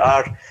people that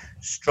are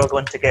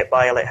struggling to get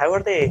by. Like, how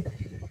are they?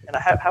 And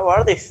how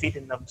are they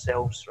feeding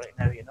themselves right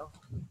now? Like,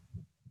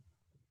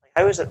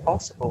 how is it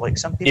possible? Like,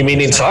 some people. You mean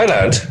in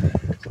Thailand?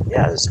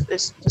 Yeah,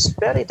 it's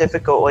very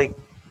difficult. Like,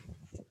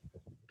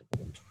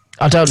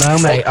 I don't know,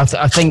 mate.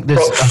 I think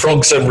there's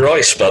frogs and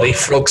rice, buddy.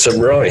 Frogs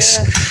and rice.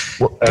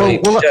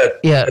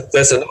 Yeah.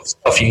 There's enough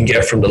stuff you can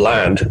get from the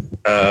land,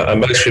 and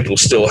most people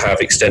still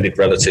have extended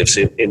relatives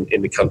in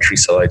the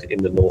countryside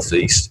in the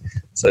northeast.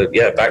 So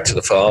yeah, back to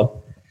the farm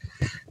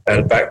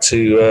and back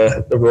to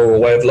the rural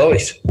way of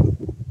life.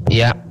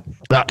 Yeah,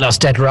 that's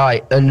dead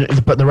right.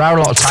 But there are a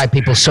lot of Thai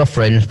people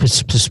suffering,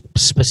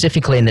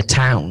 specifically in the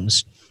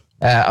towns,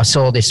 I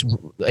saw this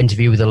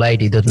interview with a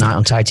lady the other night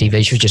on Thai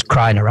TV. She was just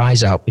crying her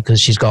eyes out because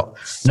she's got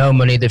no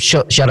money.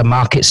 She had a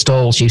market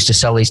stall. She used to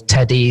sell these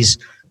teddies.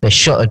 They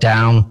shut her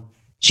down.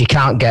 She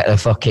can't get her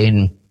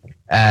fucking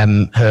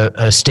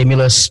her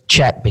stimulus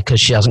check because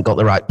she hasn't got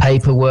the right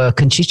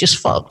paperwork, and she's just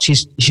fucked.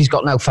 She's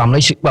got no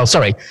family.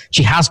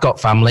 She has got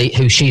family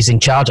who she's in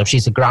charge of.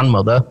 She's the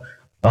grandmother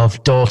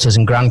of daughters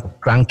and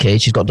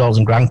grandkids. She's got daughters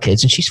and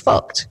grandkids, and she's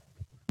fucked.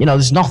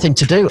 There's nothing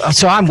to do.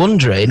 So I'm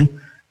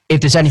wondering if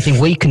there's anything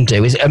we can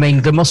do.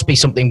 There must be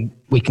something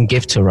we can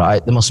give to,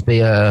 right? There must be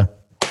there'd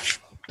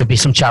be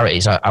some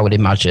charities, I would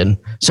imagine.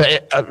 So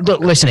look,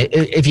 listen,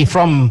 if you're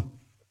from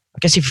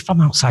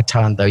outside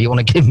town, though, you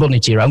want to give money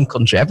to your own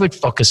country. Every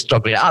fucker's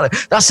struggling out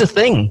there. That's the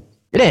thing,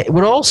 isn't it?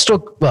 We're all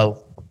struggling.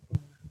 Well,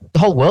 the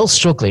whole world's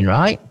struggling,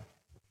 right?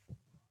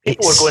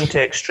 People are going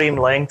to extreme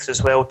lengths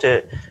as well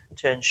to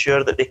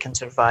ensure that they can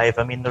survive.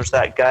 There's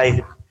that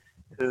guy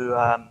who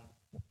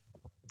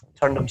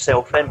turned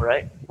himself in,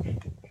 right?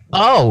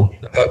 Oh,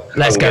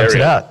 let's go to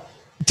that.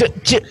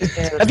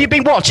 Have you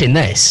been watching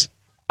this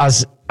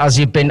as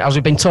we've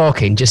been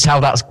talking? Just how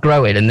that's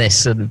growing and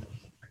this and.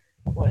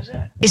 What is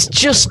it? It's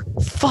just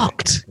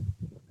fucked.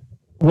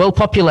 World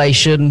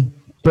population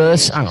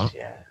burst. Hang on.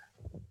 Yeah.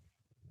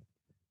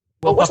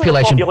 World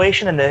population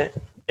in the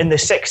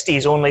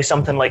 60s only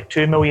something like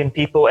 2 million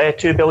people,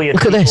 2 billion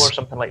Look at people this. or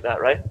something like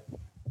that, right?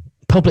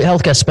 Public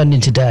healthcare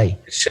spending today.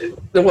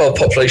 The world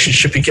population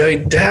should be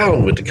going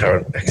down with the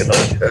current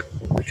economic.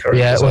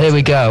 Well, here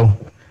we go.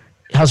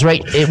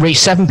 It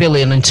reached 7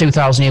 billion in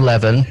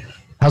 2011.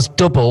 Has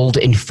doubled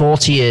in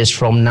 40 years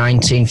from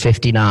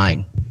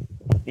 1959.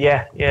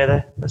 Yeah,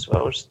 that's what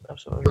I was.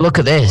 Look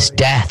at this,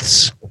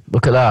 deaths.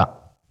 Look at that.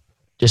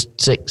 Just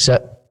 6,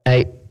 7,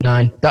 8,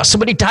 9. That's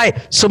somebody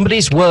died.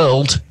 Somebody's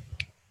world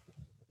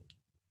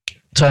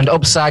turned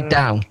upside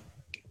down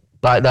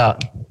like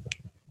that.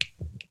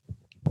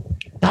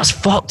 That's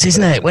fucked,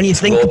 isn't it? When you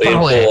think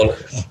about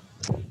it.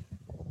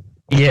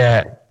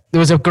 Yeah. There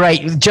was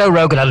Joe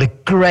Rogan had a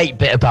great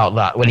bit about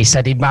that when he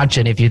said,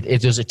 imagine if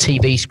there's a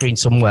TV screen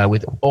somewhere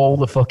with all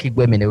the fucking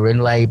women who are in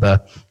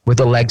labour with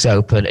their legs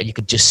open and you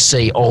could just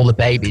see all the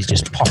babies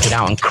just popping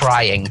out and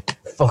crying,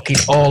 fucking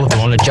all of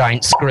them on a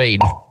giant screen.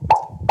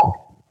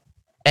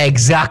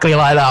 Exactly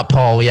like that,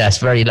 Paul. Yes,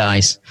 very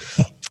nice.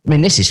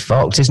 This is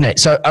fucked, isn't it?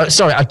 So,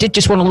 sorry, I did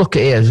just want to look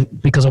at here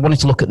because I wanted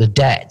to look at the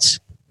debt,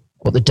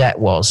 what the debt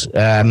was.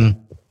 So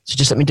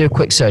just let me do a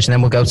quick search and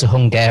then we'll go to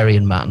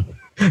Hungarian man.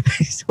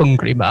 He's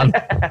hungry, man.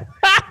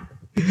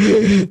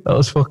 That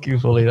was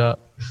fucking funny, that.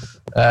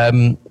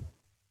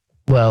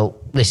 Well,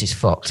 this is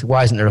fucked.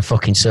 Why isn't there a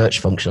fucking search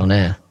function on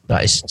here?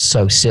 That is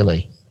so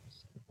silly.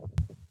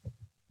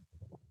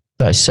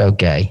 That is so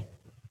gay.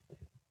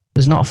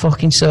 There's not a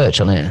fucking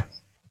search on here.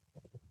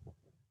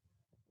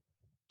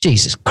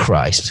 Jesus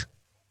Christ.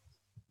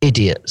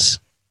 Idiots.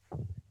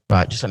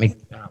 Right, just let me...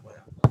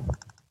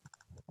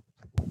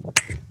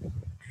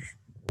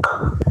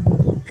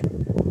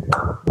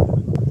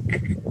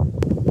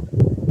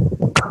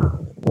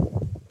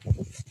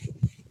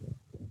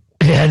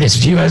 Yeah,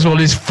 this US one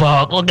is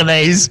fuck. Look at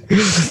these.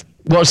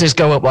 Watch this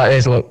go up like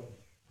this, look.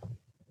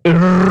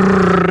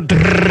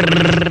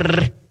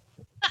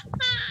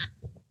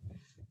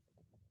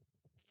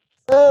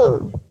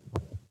 Oh.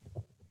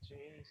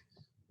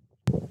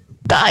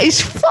 That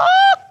is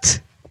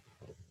fucked.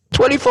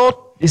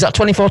 24, is that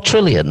 24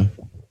 trillion?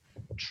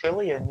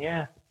 Trillion,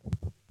 yeah.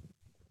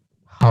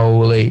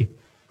 Holy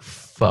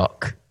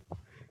fuck.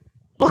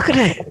 Look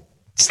at it.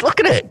 Just look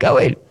at it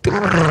going.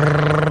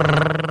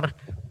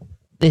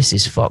 This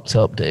is fucked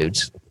up,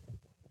 dudes.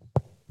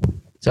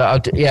 So,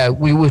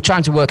 we were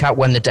trying to work out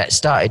when the debt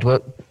started,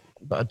 but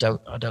I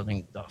don't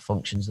think that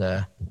functions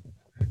there.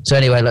 So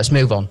anyway, let's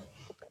move on.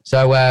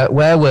 So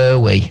where were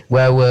we?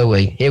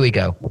 Here we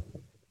go.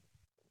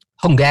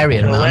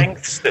 Hungarian, the man.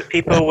 lengths that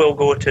people will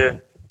go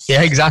to.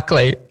 Yeah,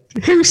 exactly.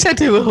 Who said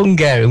they were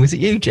Hungarian? Was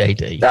it you,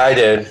 JD? I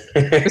did. Was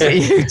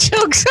it you,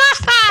 Chugs?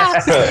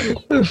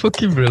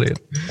 Fucking brilliant.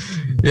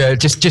 Yeah,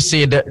 just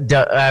seeing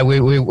that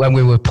we when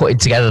we were putting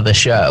together the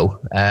show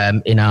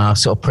in our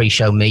sort of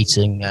pre-show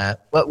meeting,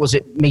 what was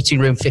it? Meeting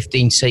room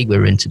 15C we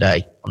were in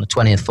today on the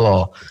 20th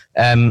floor.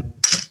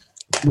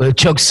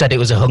 Chugs said it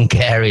was a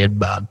Hungarian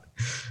man.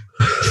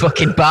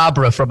 Fucking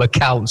Barbara from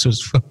accounts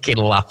was fucking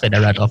laughing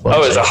her head off.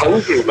 Oh, it's a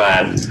hungry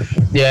man.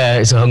 Yeah,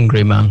 it's a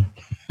hungry man.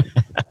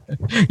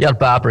 You had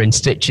Barbara in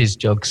stitches,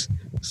 Jugs.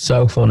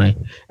 So funny.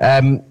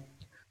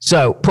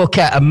 So,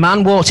 Phuket, a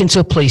man walked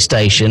into a police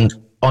station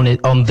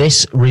on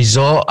this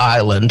resort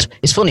island.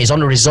 It's funny, he's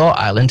on a resort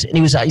island, and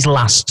he was at his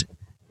last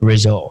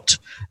resort.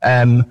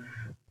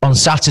 On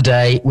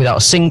Saturday, with a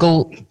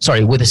single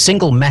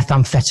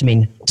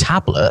methamphetamine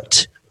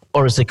tablet,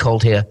 or as they're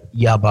called here,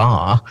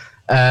 yaba,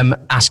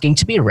 asking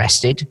to be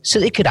arrested so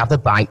they could have a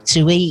bite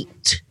to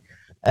eat.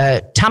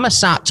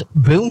 Tamasat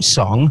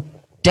Boonsong,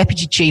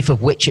 Deputy Chief of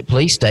Wichet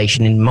Police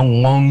Station in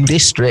Mongwong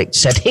District,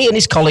 said he and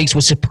his colleagues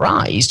were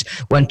surprised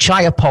when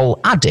Chayapol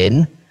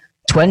Adin,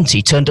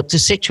 20, turned up to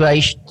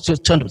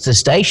the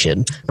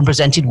station and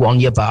presented one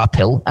yaba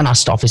pill and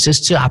asked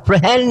officers to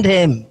apprehend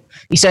him.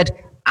 He said,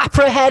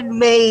 "Apprehend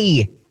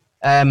me."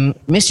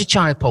 Mr.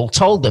 Chiapole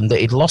told them that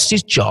he'd lost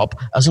his job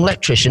as an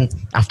electrician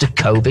after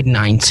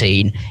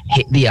COVID-19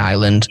 hit the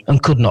island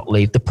and could not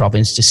leave the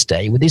province to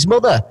stay with his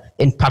mother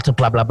in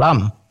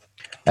Patapablam.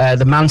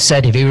 The man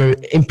said if he were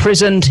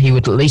imprisoned, he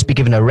would at least be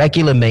given a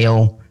regular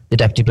meal. The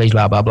deputy police,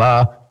 blah, blah,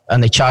 blah.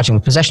 And they charged him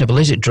with possession of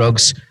illicit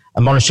drugs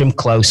and monitored him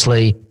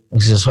closely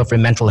because he was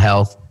suffering mental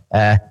health.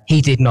 He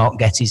did not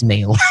get his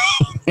meal.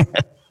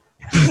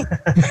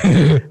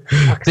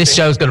 This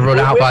show's going to run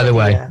out, by the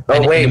way.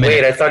 Oh, wait.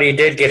 I thought he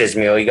did get his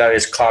meal. He got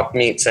his cock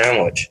meat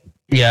sandwich.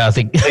 Yeah, I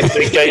think.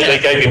 They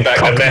gave him back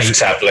a meth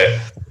tablet.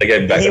 They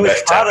gave him back a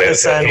meth tablet.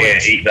 Here,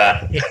 eat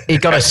that. He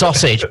got a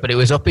sausage, but it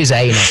was up his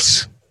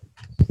anus.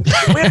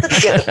 Where did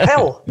he get the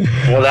pill?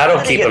 Well,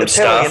 that'll keep him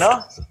stuffed.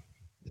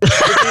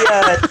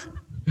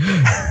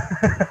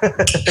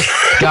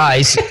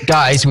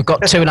 Guys, we've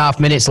got 2.5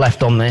 minutes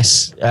left on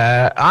this.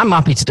 I'm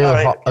happy to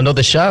do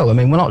another show. I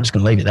mean, we're not just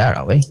going to leave it there,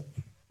 are we?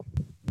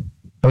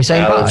 Are we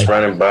saying bye? Let's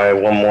run it by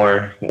one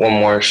more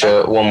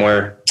show, one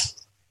more.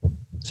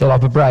 So we'll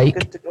have a break.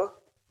 Good to go.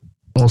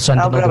 We'll send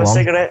I'll another grab a one.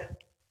 cigarette.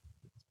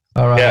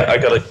 All right. Yeah, I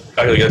gotta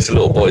go to the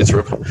little boys'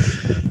 room.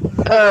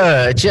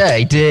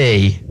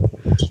 JD,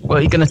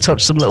 well, you're going to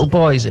touch some little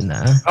boys in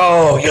there.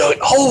 Oh, you're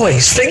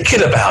always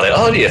thinking about it,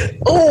 aren't you?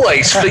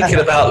 Always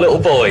thinking about little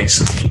boys.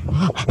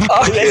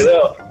 Fucking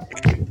hell.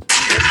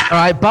 All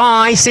right,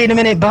 bye. See you in a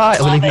minute. Bye.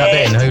 We're leaving that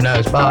bit in. Who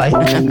knows? Bye.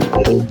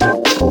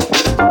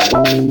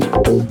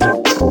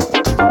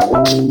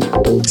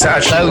 It's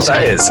actually what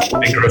that is.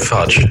 Finger of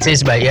fudge. It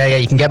is, mate. Yeah.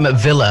 You can get them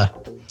at Villa,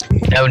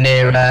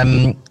 near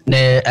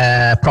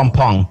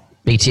Prompong,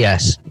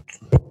 BTS.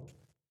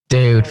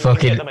 Dude, You fucking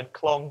can get them in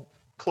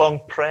Clong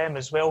Prem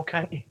as well,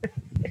 can't you?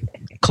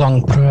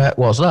 Clong.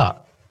 What's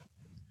that?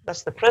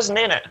 That's the prison,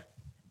 ain't it?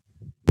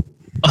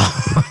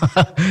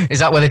 Is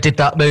that where they did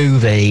that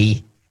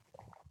movie?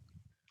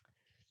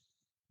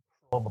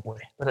 Probably,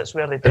 but it's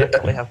where they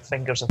definitely have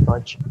fingers of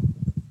fudge.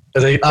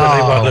 Are they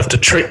one of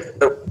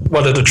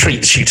the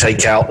treats you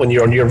take out when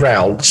you're on your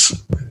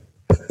rounds?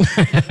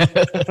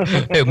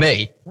 Who,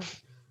 me?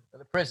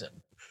 The prison.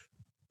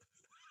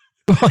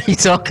 What are you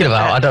talking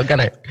about? I don't get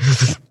it.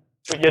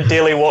 Your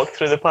daily walk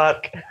through the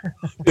park.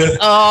 Oh,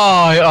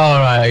 all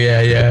right.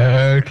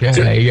 Yeah. Okay.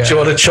 Do you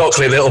want a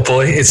chocolate, little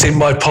boy? It's in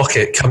my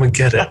pocket. Come and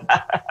get it.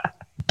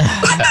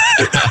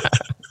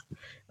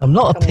 I'm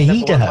not a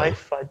pedo. My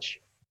fudge.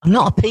 I'm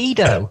not a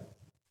pedo.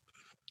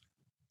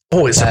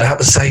 Oh, it's about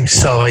the same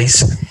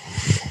size. A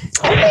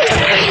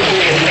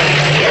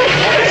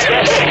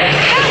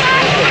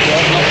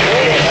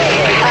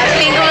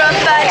finger of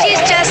fudge is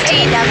just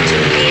enough to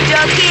give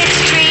your kids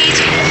a treat.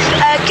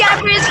 A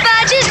Cadbury's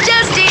fudge is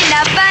just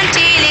enough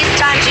until it's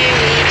time to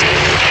eat.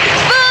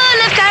 Full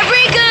of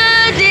Cadbury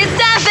goodness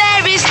and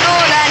very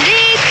small and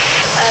neat.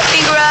 A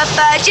finger of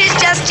fudge is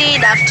just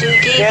enough to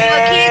give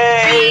your kids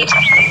a treat.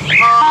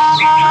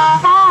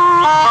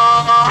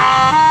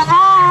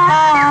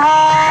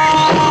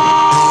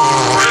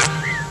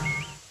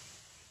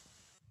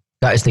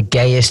 That is the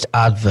gayest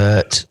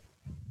advert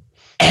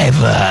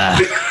ever.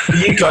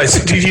 You guys,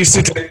 did you used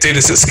to do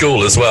this at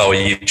school as well? Where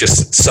you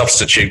just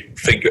substitute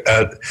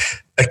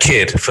a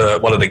kid for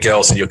one of the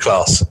girls in your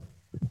class?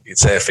 You'd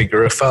say a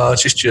finger of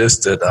fudge is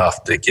just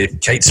enough to give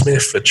Kate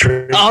Smith a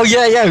treat. Oh,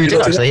 yeah, we did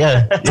actually,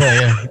 yeah,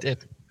 we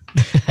did.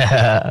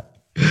 I'm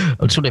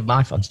just wondering if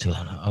my fans do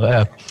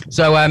that.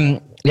 So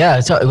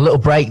a little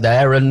break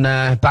there and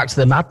back to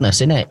the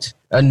madness, innit?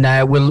 And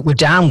we're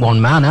down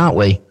one man, aren't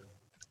we?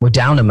 We're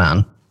down a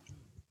man.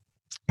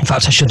 In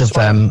fact, I should have...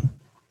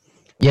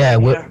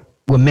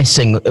 we're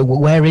missing...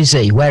 Where is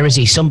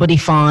he? Somebody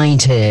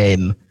find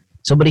him.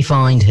 So what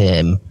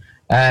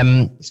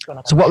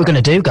we're going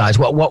to do, guys,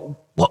 what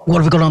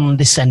have we got on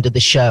this end of the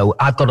show?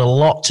 I've got a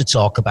lot to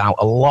talk about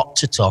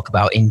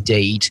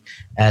indeed.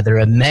 There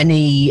are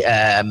many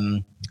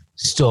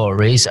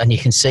stories, and you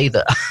can see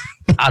that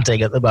I'm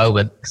padding at the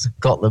moment because I've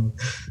got them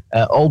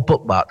all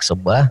bookmarked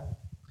somewhere.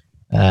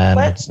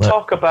 Let's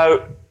talk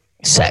about...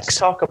 Sex. Let's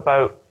talk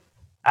about...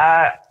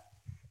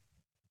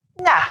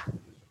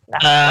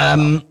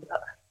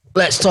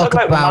 Let's talk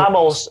about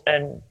mammals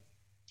in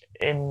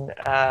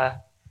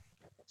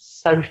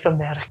South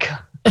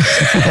America.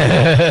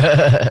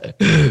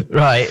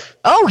 Right.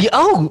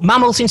 Oh,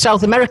 mammals in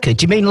South America.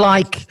 Do you mean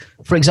like,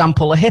 for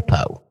example, a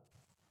hippo?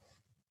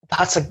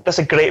 That's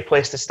a great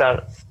place to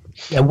start.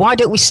 Yeah. Why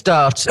don't we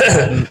start?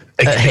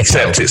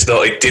 Except it's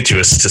not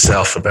indigenous to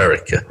South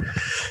America.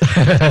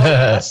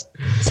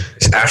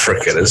 It's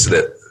African, isn't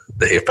it?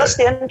 The hippo. That's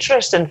the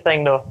interesting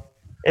thing, though.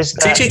 Is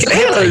that did you get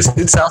hippos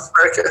in South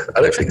America?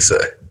 I don't think so.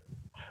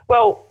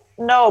 Well,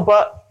 no,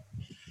 but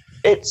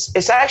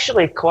it's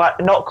actually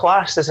not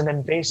classed as an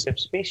invasive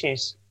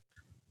species.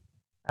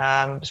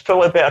 It's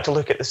probably better to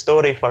look at the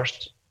story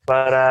first,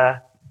 but I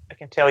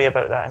can tell you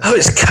about that. Oh,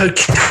 it's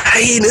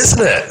cocaine,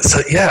 isn't it? So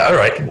yeah, all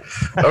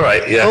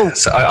right, yeah. Oh,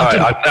 so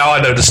now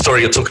I know the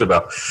story you're talking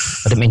about.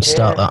 I didn't mean to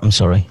start that. I'm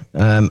sorry.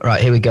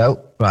 Right, here we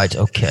go. Right,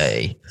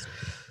 okay.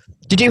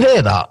 Did you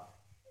hear that?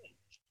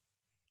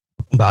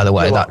 by the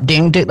way.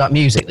 That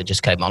music that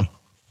just came on.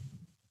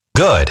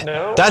 Good.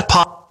 No. That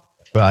pop.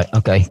 Right,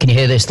 okay. Can you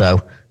hear this,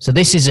 though? So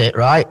this is it,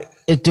 right?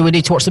 Do we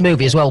need to watch the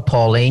movie as well,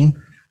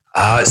 Pauline?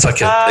 It's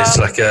like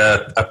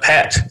a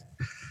pet.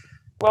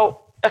 Well,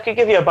 I could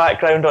give you a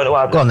background on it,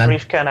 a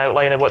brief kind of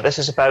outline of what this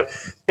is about.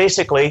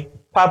 Basically,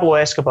 Pablo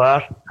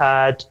Escobar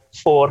had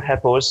 4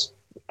 hippos,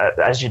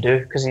 as you do,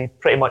 because he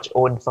pretty much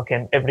owned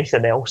fucking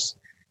everything else.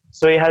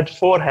 So he had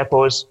 4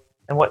 hippos,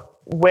 and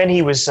when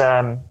he was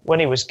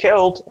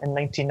killed in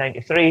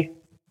 1993,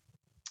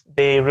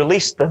 they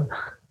released them,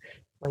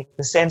 like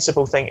the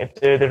sensible thing to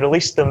do. They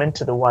released them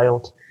into the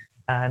wild,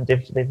 and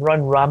they've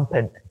run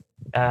rampant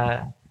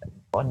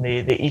on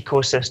the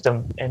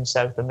ecosystem in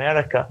South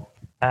America.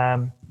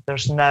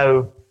 There's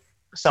now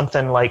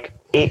something like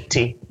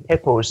 80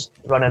 hippos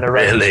running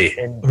around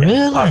in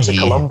parts of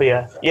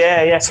Colombia.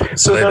 Yeah.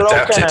 So they're all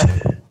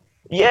adapted.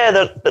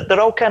 They're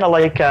all kind of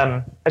like.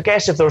 I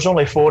guess if there was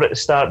only 4 at the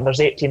start and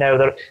there's 80 now,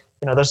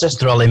 there's just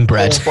they're all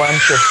inbred. Whole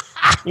bunch of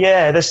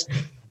this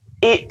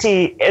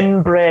 80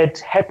 inbred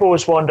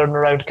hippos wandering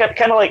around,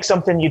 kind of like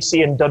something you'd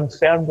see in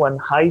Dunfermline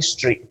High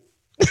Street,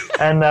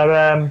 and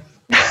they're.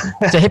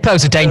 So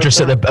hippos are dangerous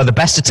at the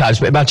best of times,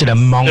 but imagine a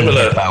Mongol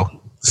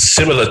hippo.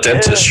 Similar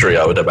dentistry,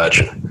 I would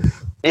imagine.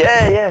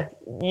 Yeah.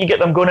 You get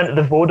them going into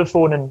the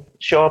Vodafone and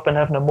shop and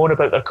having a moan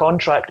about their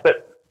contract.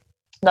 But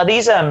now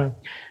these Well,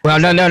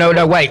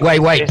 no.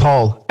 Wait,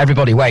 Paul.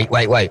 Everybody,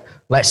 wait.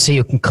 Let's see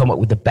who can come up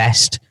with the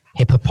best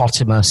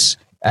hippopotamus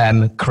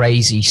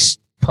crazy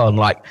pun,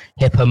 like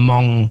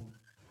hippopotamong.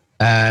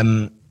 I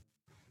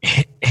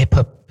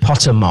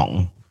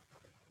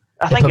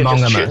think you're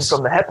just shooting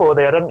from the hippo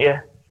there, aren't you?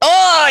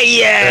 Oh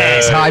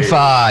yes! High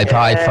five!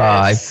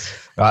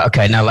 Right,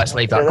 okay. Now let's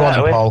leave that. Go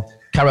on, then, Paul.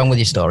 Carry on with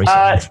your story.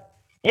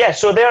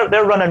 So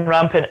they're running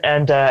rampant,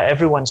 and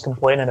everyone's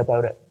complaining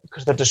about it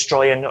because they're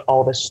destroying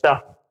all this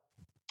stuff.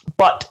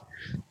 But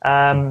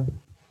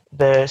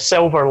the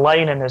silver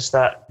lining is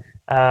that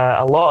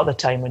a lot of the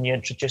time when you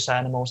introduce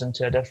animals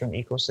into a different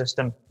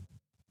ecosystem,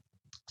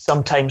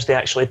 sometimes they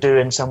actually do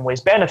in some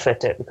ways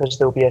benefit it, because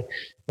they'll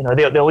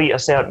eat a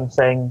certain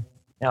thing,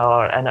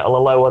 and it'll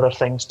allow other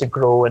things to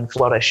grow and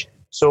flourish.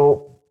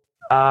 So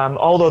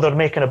although they're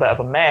making a bit of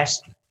a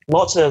mess,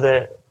 lots of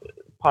the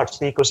parts of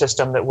the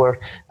ecosystem that were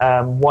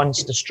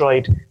once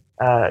destroyed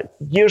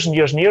years and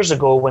years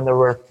ago, when there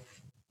were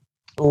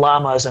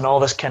llamas and all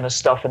this kind of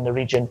stuff in the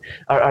region,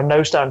 are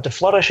now starting to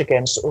flourish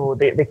again. So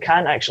they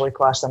can't actually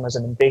class them as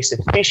an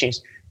invasive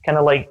species, kind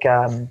of like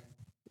the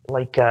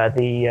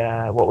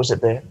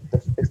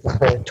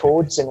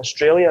toads in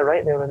Australia,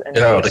 right? They were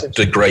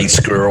the grey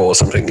squirrel or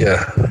something.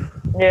 Yeah.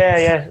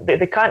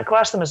 They can't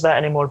class them as that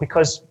anymore,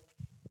 because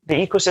the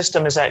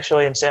ecosystem is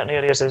actually in certain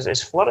areas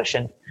is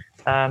flourishing,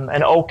 and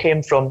it all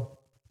came from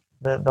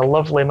the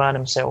lovely man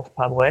himself,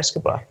 Pablo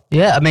Escobar.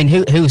 Yeah, I mean,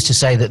 who's to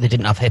say that they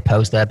didn't have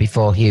hippos there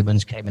before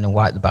humans came in and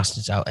wiped the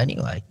bastards out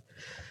anyway?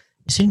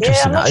 It's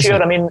interesting. Yeah, I'm not sure.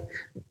 I mean,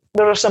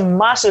 there are some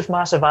massive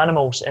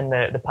animals in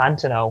the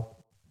Pantanal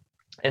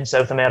in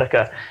South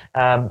America.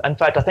 In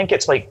fact, I think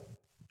it's like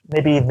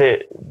maybe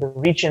the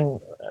region,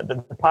 the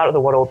part of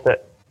the world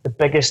that the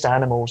biggest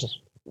animals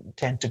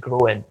tend to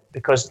grow in,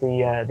 because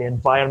the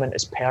environment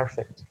is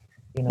perfect.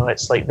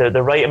 It's like the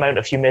right amount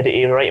of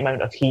humidity, the right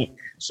amount of heat.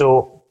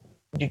 So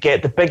you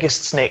get the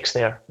biggest snakes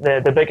there,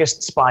 the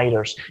biggest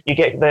spiders. You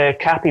get the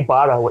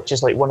capybara, which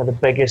is like one of the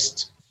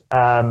biggest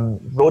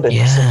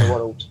rodents in the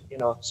world.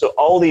 So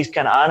all these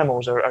kind of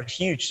animals are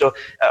huge. So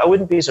I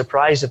wouldn't be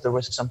surprised if there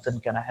was something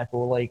kind of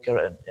hippo-like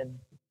or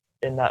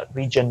in that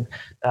region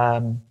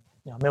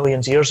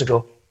millions of years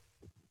ago.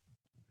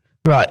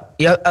 Right.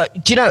 Yeah.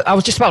 Do you know? I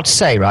was just about to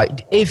say,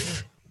 right?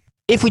 If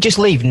we just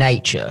leave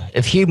nature,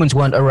 if humans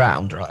weren't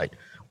around, right,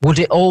 would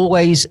it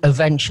always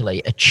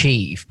eventually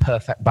achieve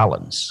perfect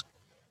balance?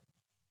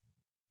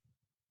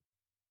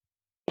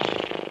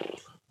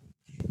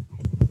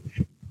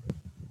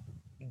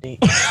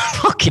 Indeed.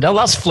 Fucking hell,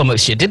 that's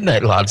flummoxed you, didn't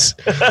it, lads?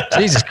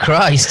 Jesus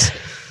Christ.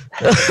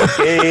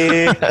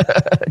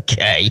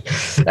 Okay.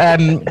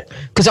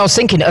 Because I was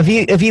thinking, have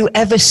you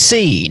ever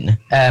seen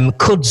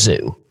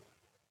kudzu?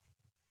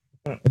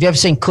 Have you ever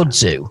seen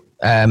kudzu?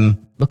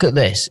 Look at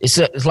this.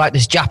 It's like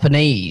this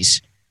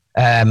Japanese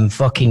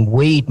fucking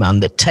weed, man,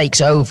 that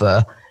takes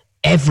over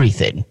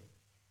everything.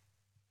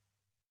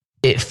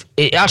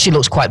 It actually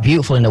looks quite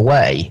beautiful in a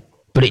way,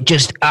 but it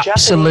just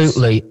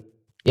absolutely...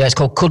 Yeah, it's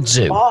called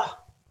kudzu. Oh,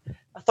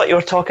 I thought you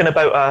were talking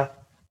about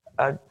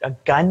a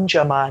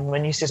ganja man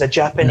when he says a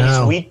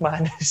Japanese weed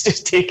man. It's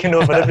just taking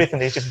over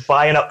everything. He's just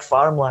buying up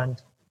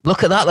farmland.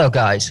 Look at that, though,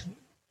 guys.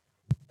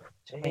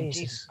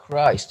 Jesus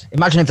Christ.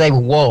 Imagine if they were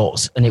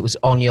warts and it was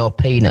on your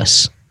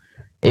penis.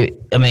 I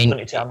mean... Don't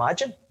need to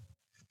imagine.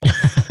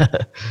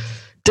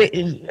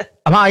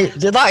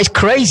 That is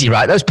crazy,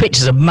 right? Those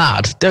pictures are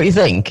mad, don't you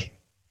think?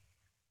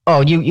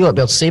 Oh, you won't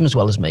be able to see them as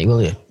well as me,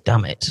 will you?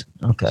 Damn it.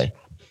 Okay.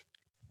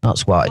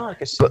 That's why. Oh, I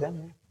can see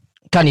them.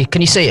 Can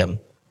you see them?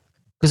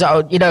 Because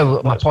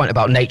my point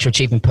about nature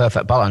achieving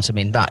perfect balance. I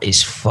mean, that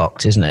is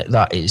fucked, isn't it?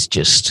 That is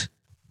just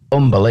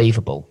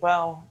unbelievable.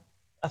 Well,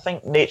 I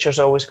think nature's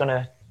always going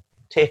to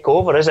take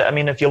over, is it? I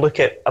mean, if you look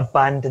at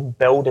abandoned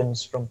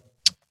buildings from...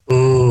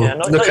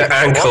 look at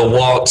Angkor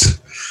Wat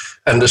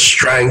and the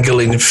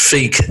strangling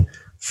fig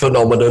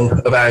phenomenon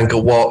of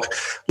Angkor Wat.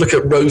 Look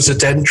at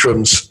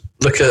rhododendrons.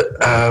 Look at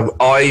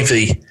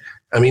ivy.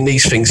 I mean,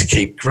 these things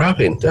keep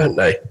growing, don't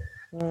they?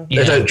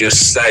 They don't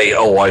just say,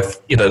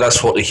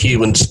 that's what the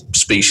human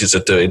species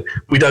are doing.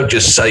 We don't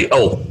just say,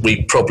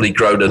 we've probably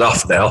grown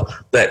enough now,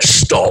 let's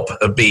stop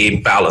and be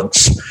in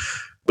balance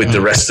with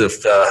the rest of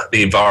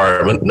the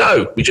environment.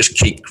 No, we just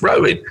keep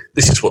growing.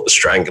 This is what the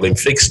strangling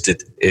figs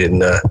did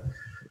in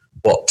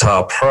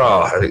Ta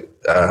Pra.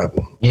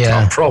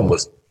 Ta Prom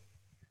was.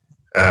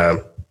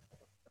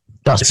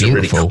 That's it's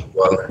beautiful. A really cool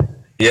one.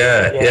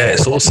 Yeah,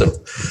 it's awesome.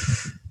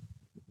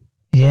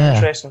 Yeah.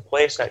 Interesting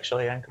place,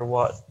 actually, Angkor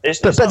Wat.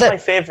 It's not my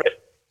favourite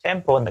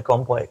temple in the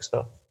complex,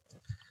 though.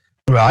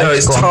 Right. No,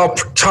 it's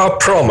Ta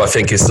Prom, I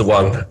think, is the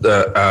one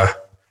that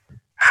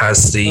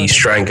has the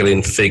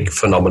strangling fig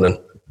phenomenon.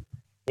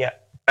 Yeah.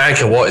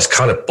 Angkor Wat is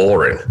kind of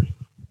boring.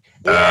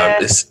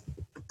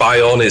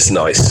 Bayon is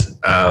nice.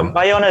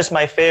 Bayon is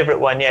my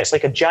favourite one, yeah. It's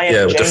like a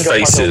giant with the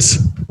faces.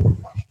 Puzzle.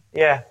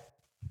 Yeah.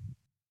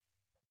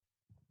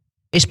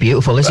 It's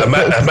beautiful, isn't it?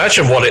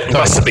 Imagine what it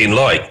must have been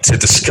like to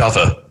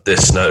discover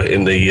this or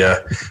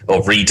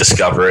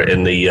rediscover it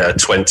in the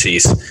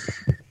 20s.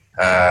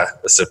 I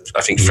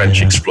think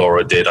French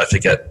explorer did. I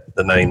forget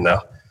the name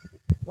now.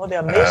 Well, the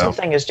amazing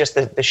thing is just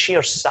the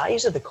sheer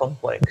size of the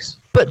complex.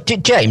 But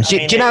James, do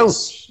you know?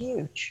 It's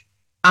huge.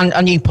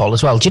 And you, Paul,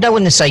 as well. Do you know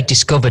when they say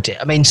discovered it?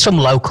 I mean, some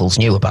locals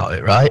knew about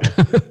it, right?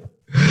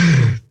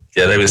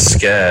 Yeah, they were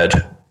scared.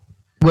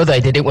 Were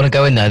they? They didn't want to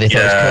go in there. They thought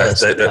it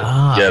was cursed.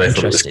 They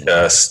thought it was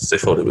cursed. They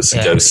thought it was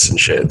ghosts and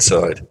shit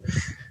inside.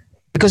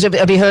 Because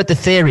have you heard the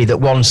theory that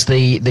once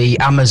the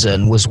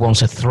Amazon was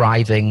once a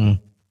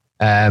thriving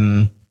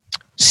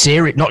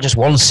not just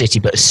one city,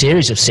 but a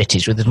series of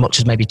cities with as much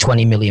as maybe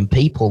 20 million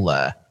people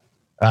there,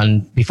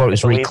 and before it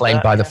was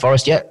reclaimed by the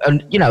forest. Yeah,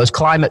 and as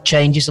climate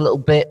changes a little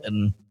bit,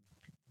 and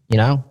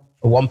a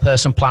one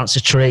person plants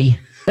a tree,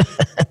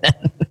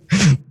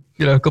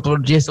 a couple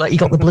of years later, you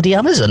got the bloody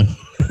Amazon.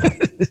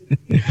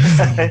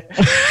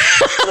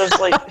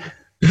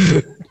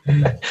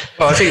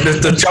 I think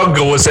the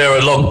jungle was there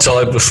a long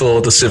time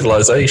before the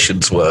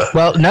civilizations were.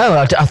 Well, no,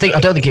 I don't think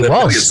it was.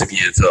 Millions of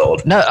years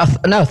old. No,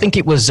 I think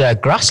it was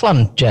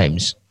grassland,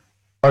 James,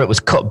 or it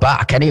was cut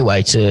back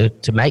anyway to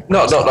make.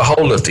 Not the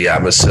whole of the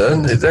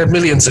Amazon. They're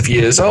millions of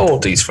years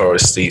old. These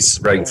forests, these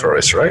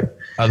rainforests, right?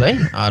 Are they?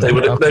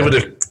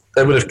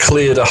 They would have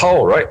cleared a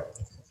hole, right?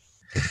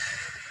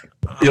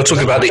 You're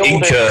talking about the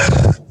Inca.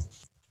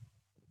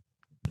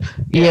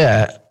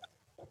 Yeah.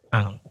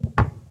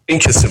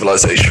 Inca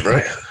civilization,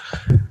 right?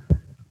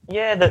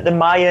 Yeah, the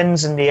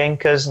Mayans and the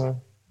Incas and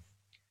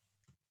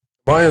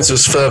Mayans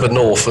was further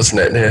north, wasn't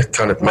it? Near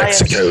kind of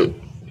Mexico,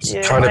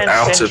 kind of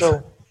out Central,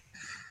 of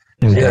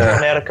Central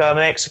America,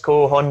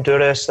 Mexico,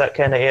 Honduras, that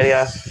kind of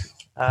area.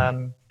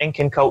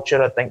 Incan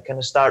culture, I think, kind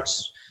of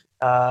starts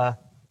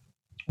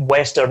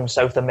Western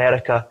South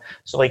America.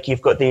 So, like,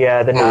 you've got the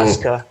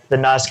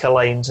Nazca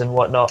lines and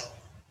whatnot.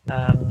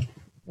 And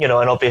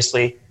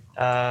obviously.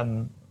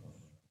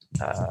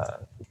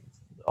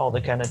 All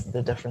the kind of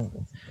the different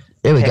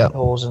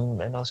temples and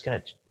those kind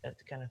of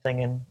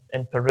thing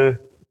in Peru.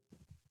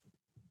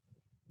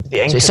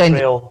 The Inca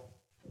Trail.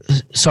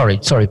 Sorry,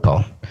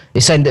 Paul.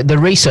 It's saying that the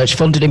research,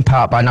 funded in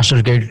part by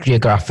National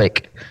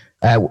Geographic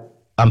and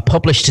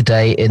published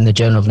today in the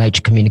Journal of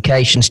Nature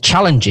Communications,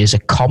 challenges a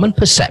common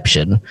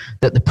perception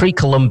that the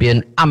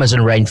pre-Columbian Amazon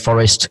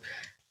rainforest.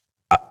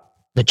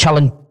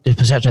 The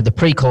perception of the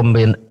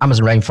pre-Columbian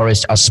Amazon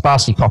rainforest as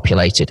sparsely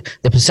populated.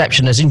 The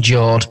perception has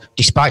endured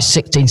despite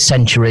 16th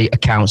century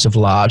accounts of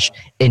large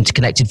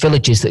interconnected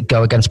villages that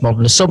go against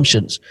modern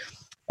assumptions.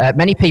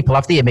 Many people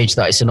have the image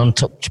that it's an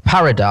untouched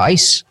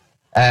paradise,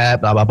 blah,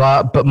 blah,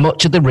 blah, but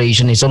much of the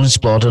region is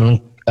unexplored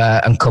and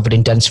covered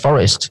in dense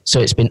forest.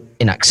 So it's been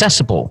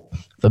inaccessible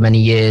for many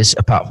years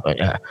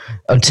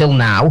until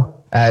now.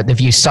 They've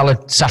used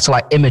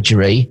satellite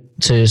imagery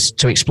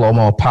to explore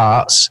more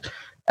parts.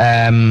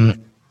 Blah,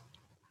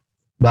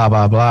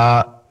 blah,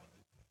 blah.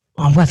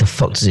 Oh, where the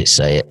fuck does it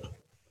say it?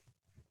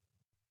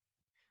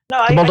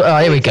 No,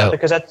 here we go.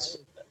 Because I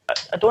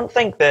don't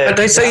think that...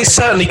 They say he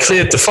certainly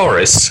cleared the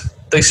forest.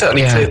 They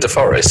certainly cleared the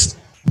forest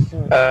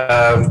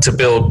to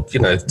build,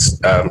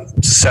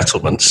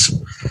 settlements.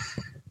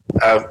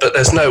 But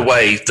there's no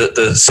way that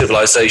the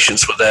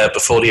civilizations were there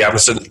before the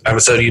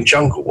Amazonian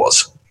jungle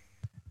was.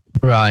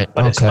 Right,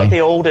 But it's not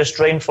the oldest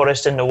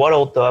rainforest in the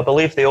world, though. I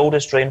believe the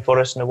oldest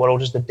rainforest in the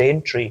world is the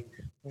Daintree,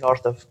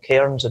 north of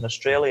Cairns in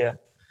Australia.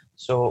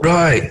 So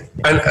right,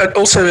 and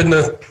also in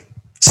the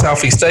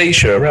Southeast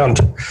Asia, around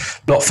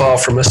not far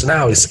from us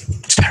now, is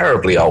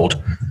terribly old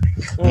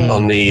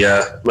on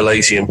the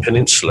Malaysian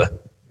peninsula.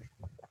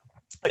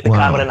 Like the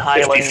Cameron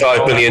Highlands.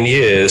 55 million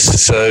years.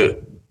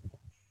 So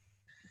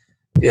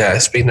yeah,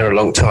 it's been there a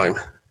long time.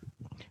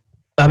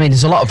 I mean,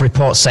 there's a lot of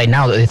reports saying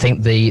now that they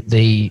think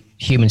the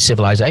human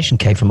civilization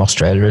came from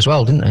Australia as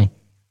well, didn't they?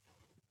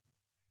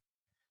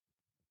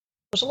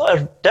 There's a lot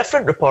of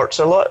different reports.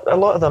 A lot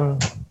of them.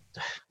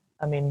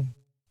 I mean,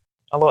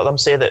 a lot of them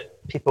say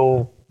that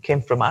people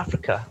came from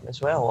Africa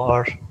as well,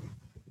 or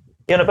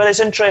But it's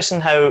interesting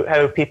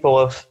how people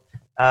have,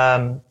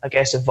 I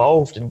guess,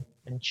 evolved and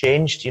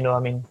changed. I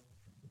mean,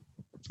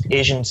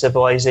 Asian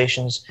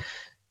civilizations.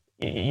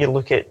 You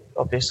look at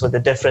obviously the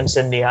difference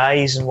in the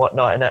eyes and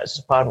whatnot, and that's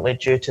apparently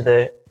due to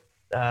the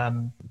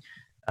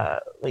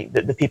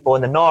people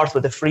in the north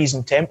with the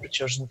freezing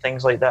temperatures and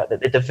things like that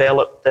they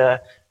developed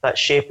that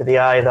shape of the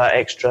eye, that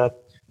extra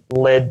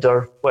lid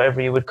or whatever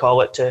you would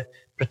call it, to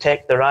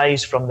protect their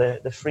eyes from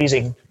the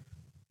freezing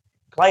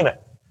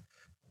climate.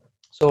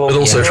 So, but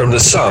also from the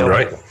sun,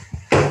 right?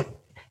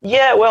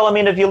 Yeah, well, I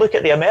mean, if you look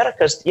at the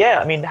Americas,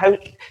 I mean,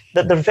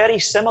 they're very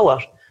similar.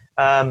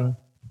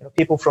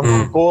 People from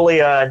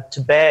Mongolia and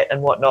Tibet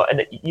and whatnot,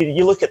 and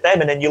you look at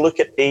them, and then you look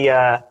at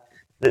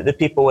the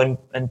people in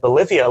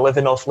Bolivia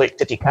living off Lake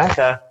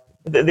Titicaca.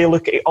 They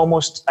look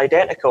almost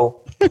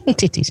identical.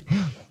 Titties.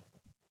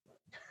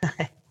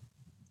 I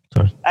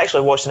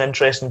actually watched an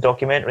interesting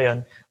documentary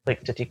on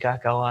Lake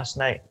Titicaca last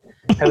night.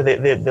 How they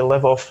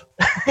live off.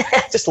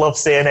 I just love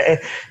saying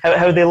it.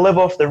 How they live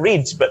off the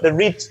reeds, but the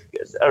reeds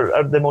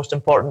are the most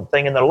important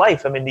thing in their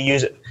life. I mean, they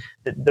use it,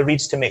 the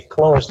reeds, to make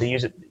clothes. They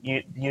use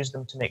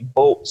them to make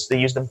boats. They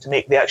use them to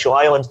make the actual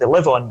islands they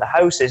live on, the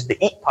houses. They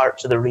eat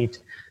parts of the reed.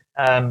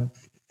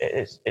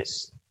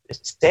 It's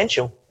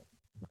essential.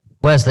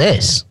 Where's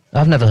this?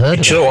 I've never heard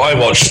of it. Do you know what I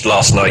watched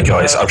last night,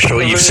 guys? I'm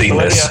sure you've seen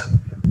this.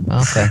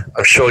 Okay.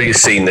 I'm sure you've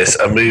seen this.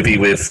 A movie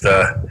with,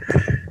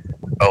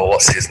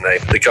 what's his name?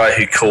 The guy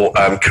who caught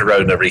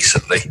Corona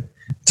recently,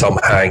 Tom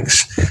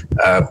Hanks,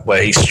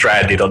 where he's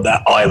stranded on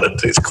that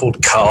island. It's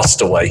called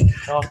Castaway.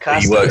 Oh,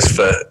 Castaway. He works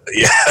for,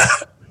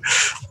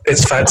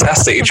 it's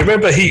fantastic. Do you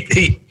remember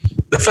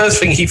the first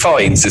thing he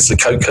finds is the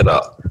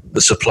coconut,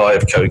 the supply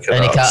of coconuts.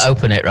 And he can't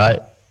open it,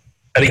 right?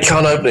 And he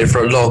can't open it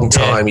for a long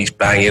time. He's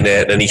banging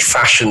it, and he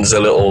fashions a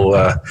little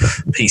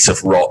piece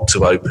of rock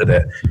to open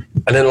it.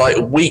 And then, like,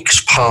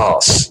 weeks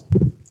pass,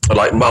 or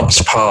like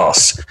months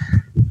pass,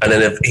 and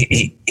then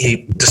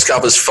he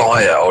discovers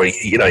fire, or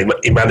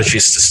he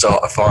manages to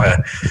start a fire.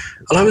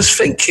 And I was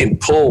thinking,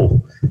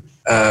 Paul,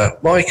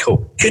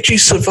 Michael, could you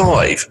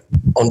survive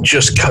on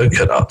just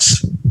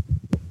coconuts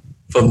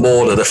for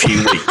more than a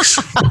few weeks?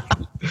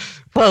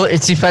 Well,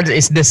 it's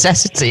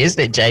necessity, isn't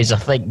it, James? I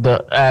think,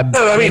 but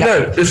no, I mean,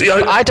 no.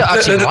 I don't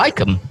actually like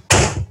them.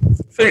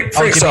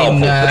 For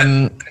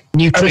example,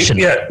 nutrition.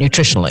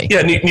 Nutritionally.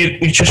 Yeah,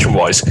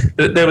 nutrition-wise,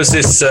 there was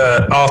this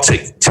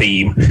Arctic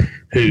team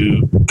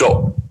who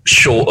got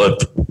short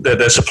of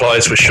their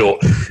supplies were short,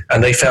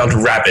 and they found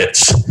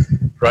rabbits,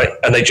 right?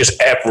 And they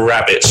just ate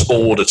rabbits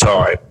all the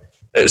time.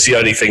 It was the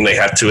only thing they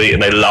had to eat,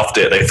 and they loved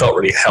it. They felt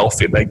really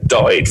healthy, and they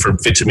died from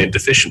vitamin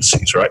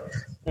deficiencies, right?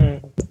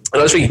 And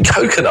I was thinking,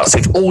 coconuts,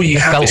 if all you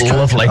have is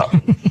coconut,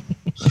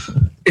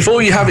 if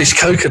all you have is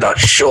coconut,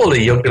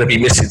 surely you're going to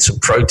be missing some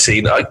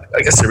protein. I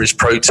guess there is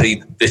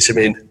protein,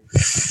 vitamin.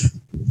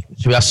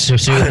 Should we ask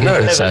what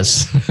it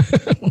says?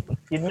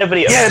 You'd never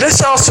eat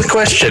let's ask the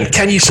question.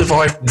 Can you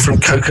survive from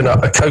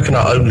a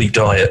coconut-only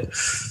diet?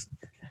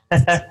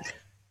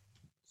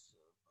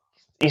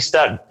 You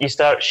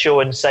start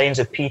showing signs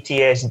of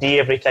PTSD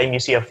every time you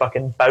see a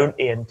fucking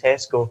Bounty in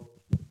Tesco.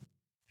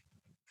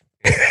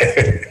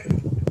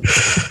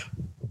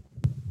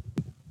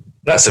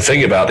 That's the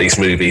thing about these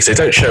movies. They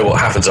don't show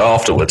what happens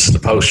afterwards, the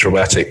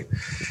post-traumatic.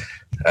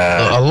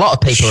 A lot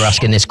of people are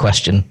asking this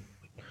question.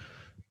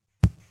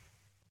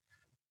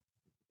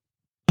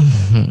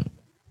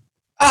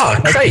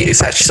 Great.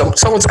 It's actually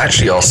someone's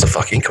actually asked the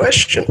fucking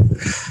question.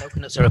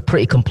 Coconuts are a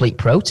pretty complete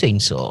protein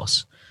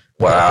source.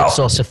 Wow. A good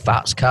source of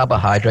fats,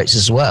 carbohydrates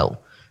as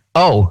well.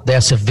 Oh,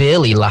 they're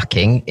severely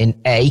lacking in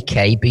A,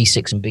 K,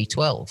 B6 and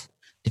B12.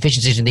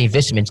 Deficiencies in these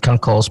vitamins can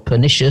cause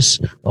pernicious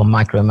or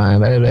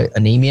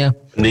anemia,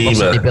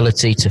 loss of the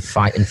ability to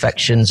fight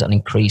infections, and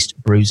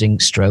increased bruising,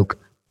 stroke,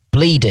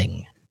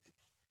 bleeding.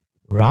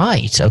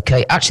 Right,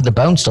 okay. Actually, the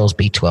bone stores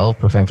B12,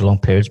 preventing for long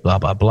periods, blah,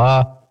 blah,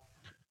 blah.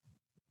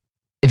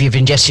 If you've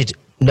ingested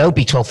no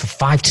B12 for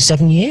 5 to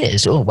 7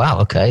 years, oh, wow,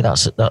 okay,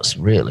 that's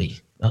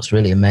really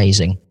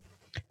amazing.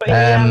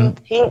 But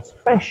he eats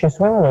fish as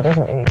well,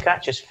 doesn't he? He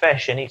catches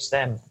fish and eats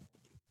them.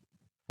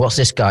 What's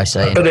this guy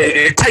saying? But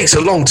it takes a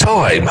long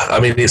time.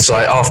 I mean, it's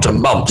like after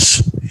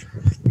months.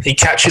 He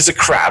catches a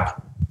crab,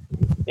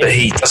 but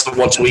he doesn't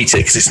want to eat it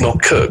because it's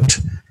not cooked.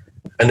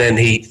 And then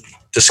he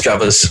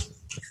discovers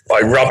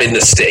by rubbing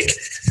the stick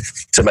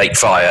to make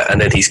fire,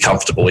 and then he's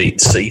comfortable eating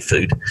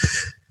seafood.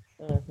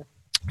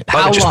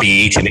 Might just be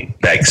eating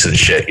eggs and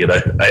shit,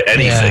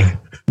 anything. Yeah.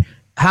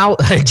 How,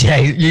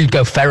 Jay, you'd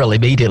go feral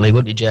immediately,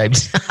 wouldn't you,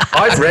 James?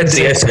 I've read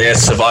the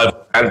SAS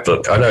Survival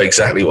Handbook. I know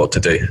exactly what to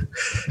do.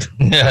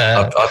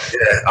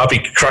 I'll be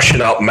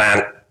crushing up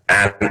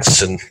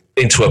ants and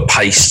into a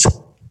paste,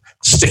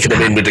 sticking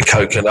them in with the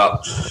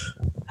coconut.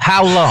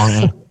 How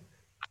long,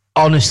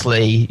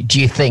 honestly, do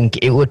you think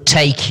it would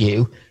take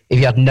you if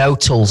you had no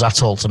tools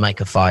at all to make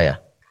a fire?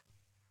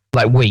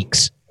 Like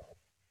weeks?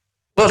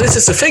 Well, this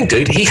is the thing,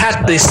 dude. He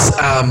had this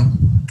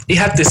he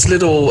had this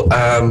little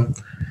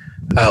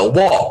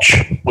watch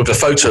with a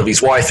photo of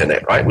his wife in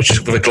it, right? Which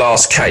is with a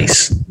glass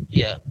case.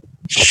 Yeah.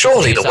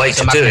 Surely the way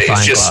to do it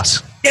is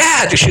just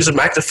just use a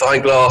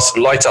magnifying glass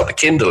and light up the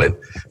kindling.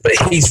 But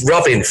he's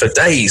rubbing for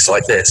days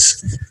like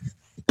this.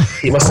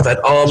 He must have had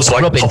arms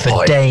like rubbing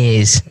Popeye. for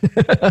days.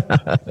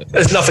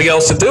 There's nothing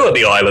else to do on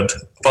the island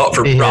apart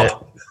from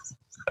rub.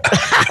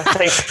 I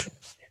think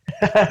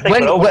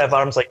we're all going to have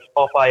arms like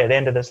Popeye at the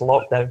end of this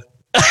lockdown.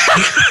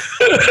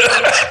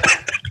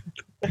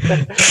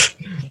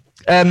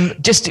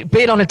 Just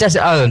being on a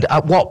desert island,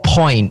 at what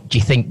point do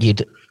you think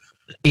you'd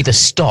either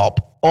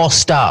stop or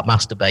start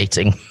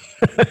masturbating?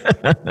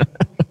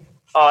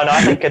 Oh, no,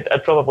 I think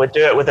I'd probably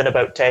do it within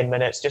about 10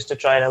 minutes just to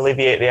try and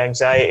alleviate the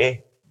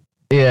anxiety.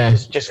 Yeah.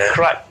 Just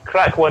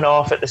crack one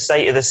off at the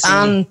sight of the sea.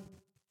 And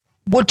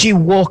would you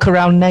walk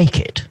around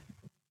naked?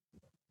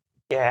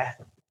 Yeah.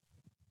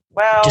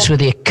 Well, just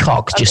with your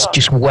cock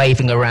just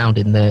waving around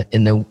in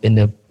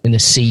the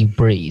sea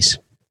breeze.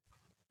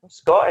 I'm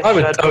Scottish.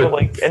 I'd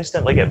probably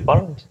instantly get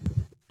burned.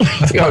 I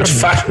think I would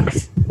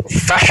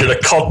fashion a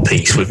cod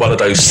piece with one of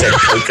those said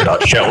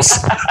coconut shells.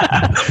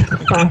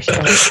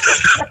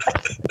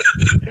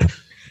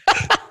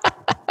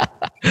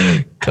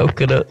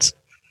 Coconuts.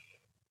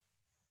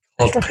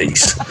 Cod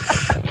piece.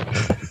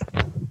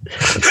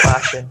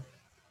 Fashion.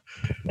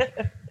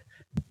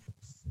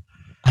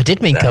 I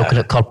did mean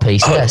coconut cod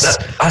piece, yes.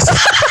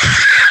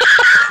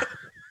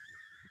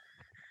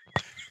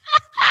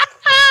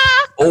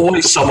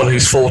 Always someone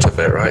who's thought of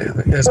it, right?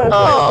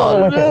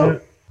 No.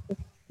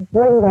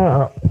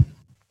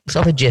 It's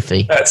not a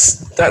jiffy.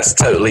 That's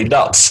totally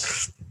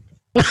nuts.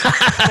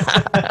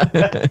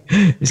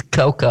 It's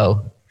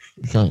cocoa.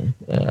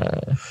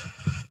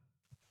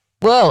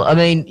 Well, I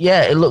mean,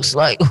 yeah, it looks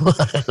like.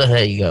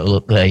 There you go.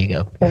 Look, there you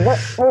go.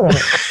 Is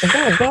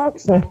that a dog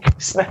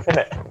sniffing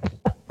it?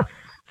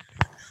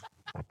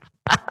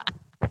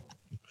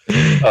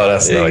 Oh,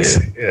 that's nice.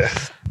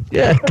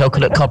 Yeah,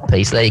 coconut cod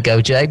piece. There you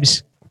go,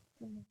 James.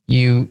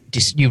 You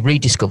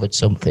rediscovered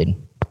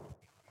something.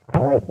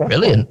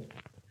 Brilliant.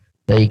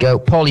 There you go.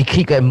 Paul, you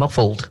keep getting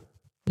muffled.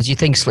 Does your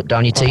thing slip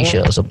down your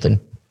T-shirt or something?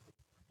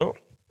 Oh,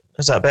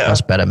 is that better?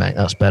 That's better, mate.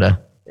 That's better.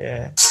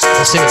 Yeah.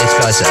 Let's see what this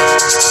guy says.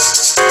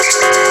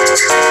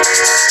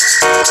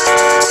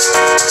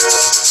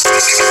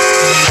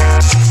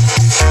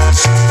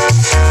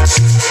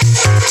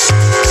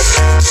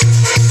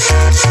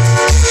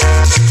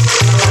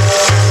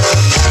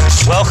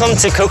 Welcome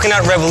to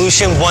Coconut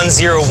Revolution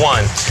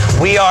 101.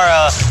 We are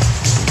a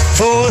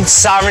food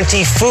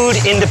sovereignty, food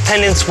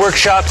independence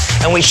workshop,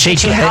 and we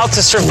teach you how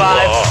to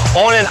survive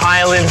on an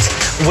island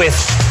with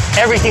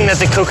everything that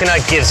the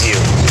coconut gives you.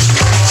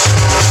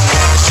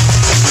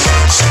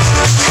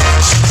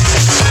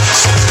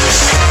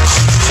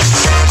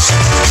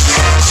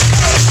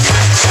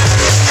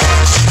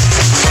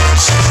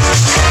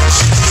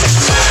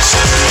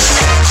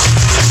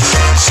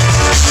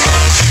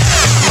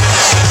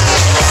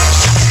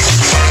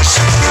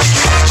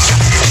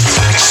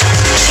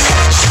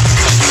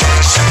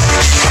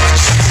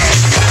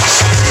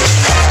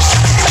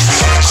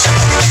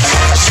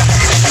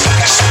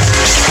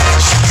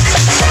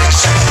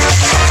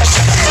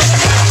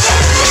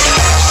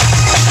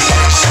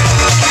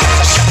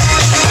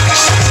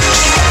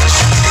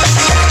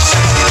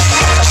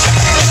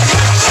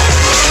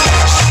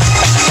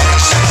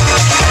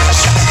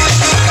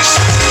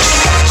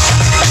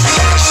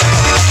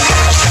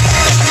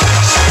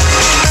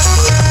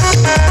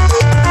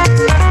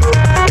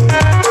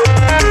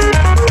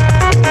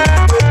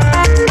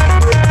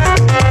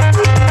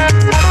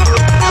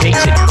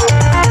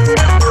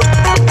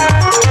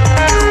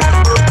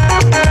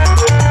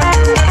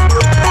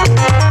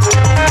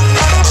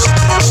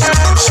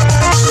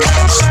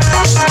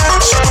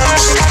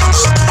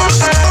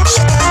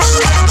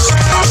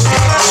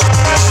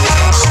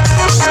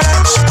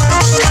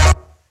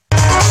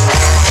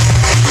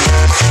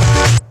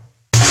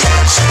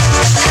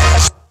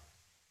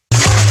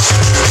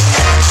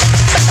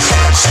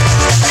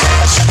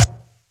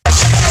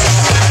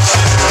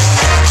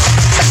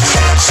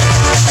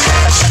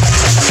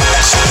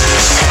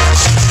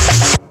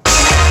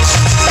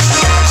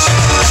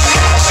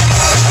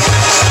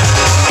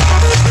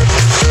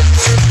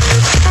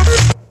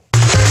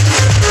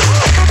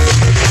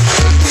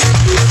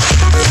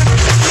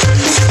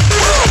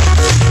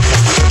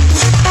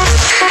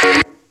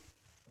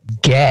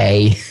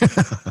 Gay.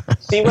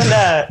 See,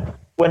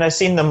 when I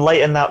seen them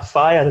lighting that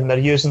fire and they're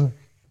using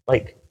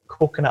like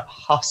coconut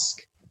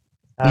husk.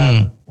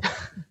 I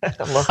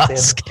love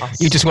husk.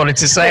 You just wanted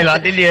to say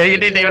that, didn't you? You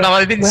didn't even know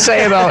what I didn't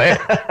say about it.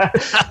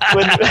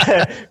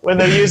 when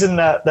they're using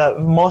that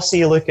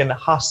mossy looking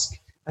husk,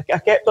 I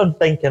kept on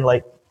thinking,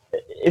 like,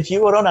 if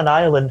you were on an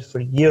island for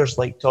years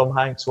like Tom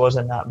Hanks was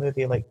in that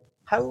movie, like,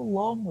 how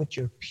long would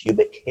your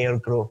pubic hair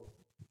grow?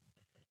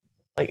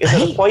 Like, is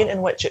there a point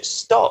in which it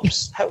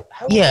stops? How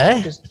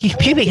your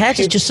pubic hair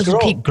just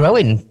doesn't keep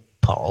growing,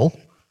 Paul.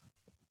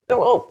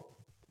 Oh,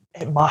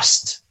 it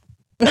must.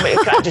 I mean,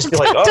 it can't just be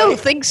like, I don't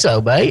think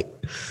so, mate.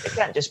 It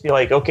can't just be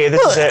like, okay,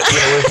 this is it. You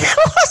know,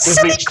 That's a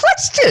silly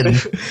question.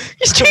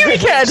 Your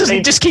pubic hair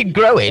doesn't just keep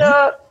growing.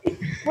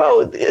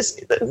 Well,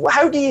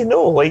 how do you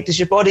know? Like, does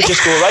your body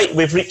just go, right,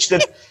 we've reached the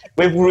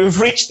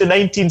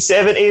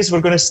 1970s,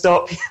 we're going to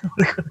stop.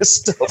 We're going to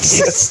stop.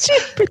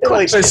 Stupid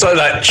question. It's like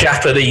that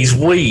Japanese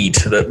weed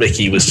that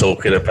Mickey was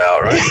talking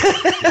about, right?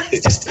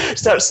 It just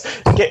starts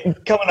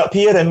coming up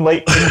here and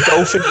like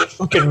engulfing your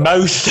fucking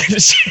mouth.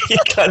 You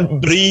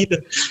can't breathe.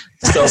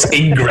 Starts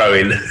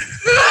ingrowing.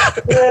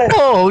 Yeah.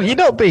 Oh, you're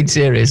not being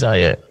serious, are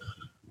you?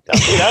 I'm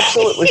being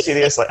absolutely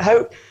serious. Like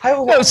how?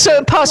 No,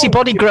 certain parts of your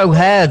body grow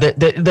hair that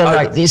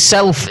like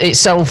itself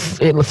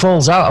it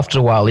falls out after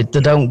a while. They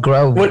don't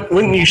grow.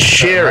 Wouldn't you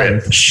shear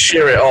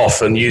it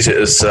off and use it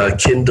as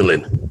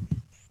kindling?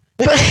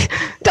 But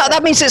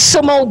that means that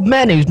some old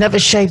men who've never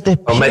shaved their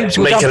pubes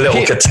make a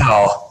little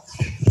guitar.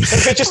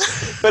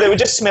 But it would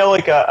just smell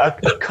like a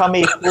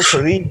cummy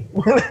potpourri.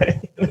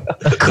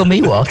 A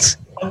cummy what?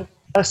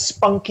 A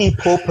spunky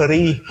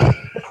potpourri.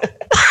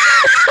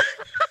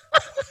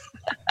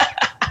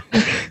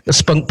 The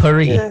spunk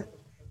purry.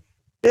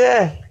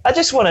 Yeah. I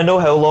just want to know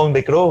how long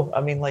they grow.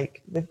 I mean,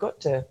 like, they've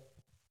got to.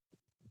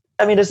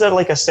 I mean, is there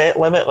like a set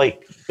limit,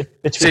 like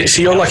between?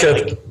 So you're like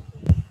a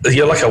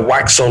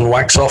wax on,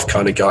 wax off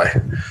kind of guy.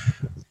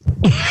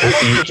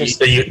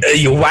 Are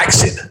you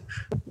waxing,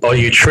 or are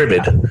you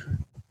trimming,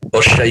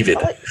 or shaving?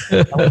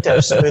 I like to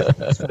have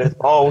smooth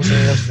balls.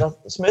 And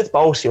smooth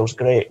balls feels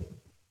great.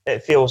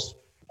 It feels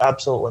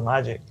absolutely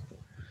magic.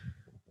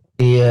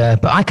 Yeah,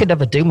 but I could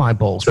never do my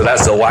balls. So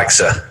that's the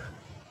waxer.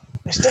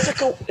 It's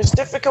difficult. It's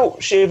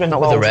difficult shaving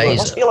not balls. with a razor. It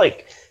must be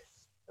like.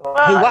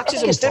 Who waxes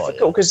them? It's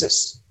difficult because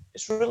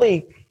it's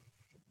really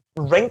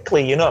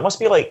wrinkly. You know, it must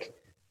be like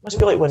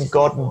when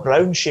Gordon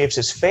Brown shaves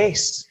his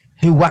face.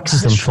 Who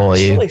waxes them for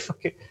you? It's really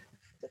fucking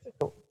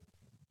difficult.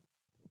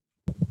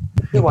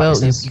 Your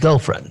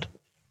girlfriend.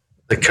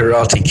 The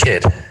Karate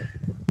Kid.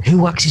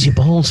 Who waxes your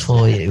balls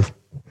for you?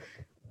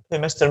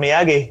 Mr.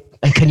 Miyagi.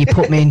 And can you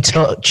put me in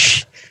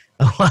touch?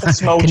 A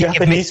small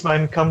Japanese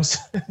man comes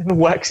and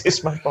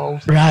waxes my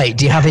balls. Right,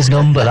 do you have his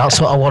number? That's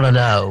what I want to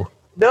know.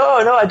 No,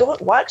 I don't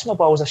wax my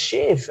balls. I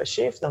shave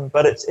them,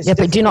 but it's yeah,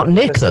 but do you not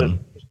nick them?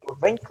 They're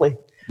wrinkly.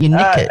 You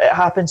nick it? It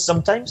happens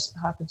sometimes.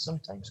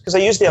 Because I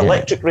use the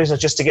electric razor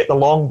just to get the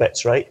long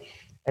bits, right?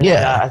 And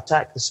then I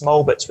attack the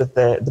small bits with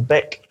the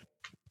Bic.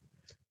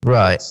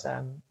 Right.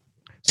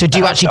 So do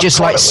you actually just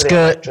like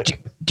skirt?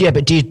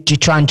 But do you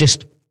try and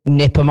just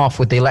nip them off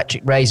with the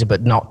electric razor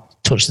but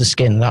not touch the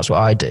skin? That's what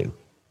I do.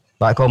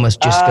 Like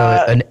almost just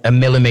go a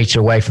millimetre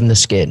away from the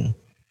skin.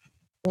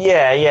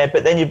 Yeah,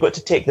 but then you've got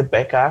to take the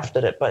Bic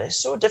after it. But it's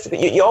so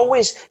difficult.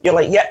 You're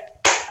like,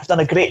 I've done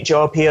a great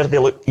job here. They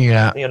look,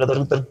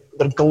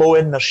 they're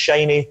glowing, they're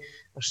shiny,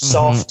 they're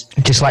soft.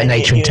 Just like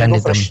nature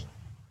intended them.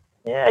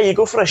 You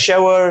go for a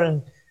shower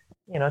and,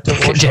 to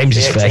wash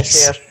James's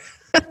face.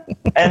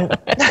 and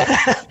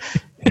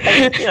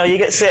you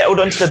get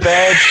settled onto the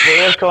bed,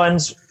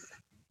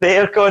 the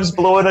aircon's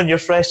blowing on your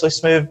freshly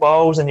smooth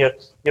balls, and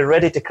you're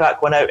ready to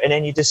crack one out, and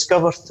then you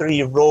discover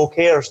 3 rogue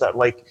hairs that are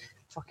like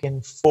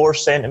fucking 4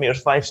 centimeters,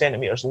 5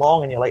 centimeters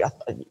long, and you're like, I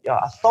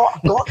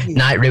thought I got you.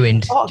 Night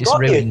ruined. Just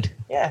ruined. You.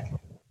 Yeah.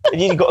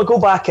 And you got to go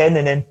back in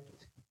and then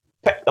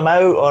pick them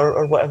out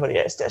or whatever.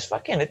 Yeah,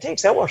 it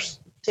takes hours.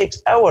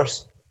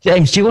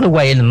 James, do you want to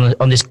weigh in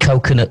on this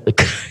coconut?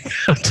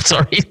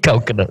 Sorry,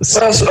 coconuts.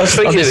 Well, I was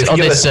thinking on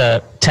this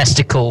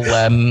testicle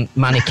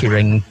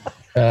manicuring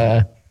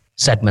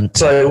segment.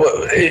 So,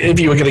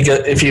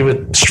 if you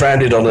were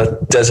stranded on a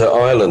desert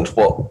island,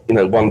 what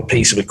one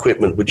piece of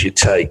equipment would you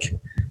take?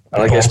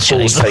 And I guess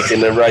Paul's taking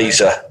the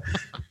razor.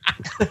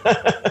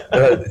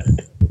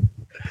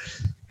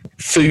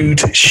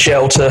 Food,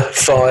 shelter,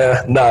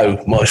 fire.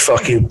 No, my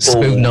fucking balls.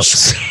 Spoon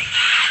nuts.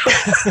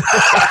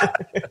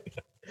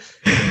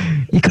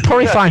 You could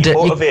probably find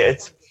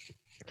it.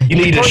 You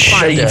need a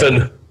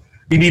shaven.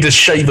 You need a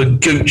shaven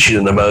Gucci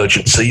in an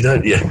emergency,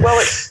 don't you? Well,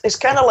 it's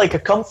kind of like a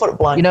comfort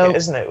blanket,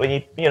 isn't it? When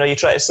you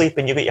try to sleep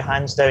and you get your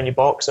hands down your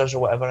boxers or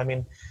whatever. I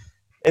mean,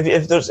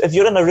 if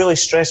you're in a really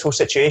stressful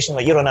situation,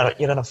 like you're in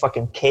a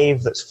fucking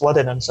cave that's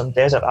flooded on some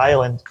desert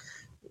island,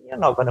 you're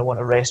not going to want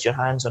to rest your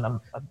hands on a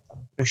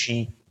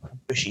bushy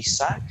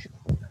sack.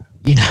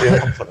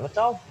 Comforting at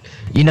all.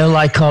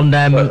 Like on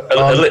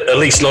at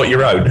least not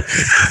your own.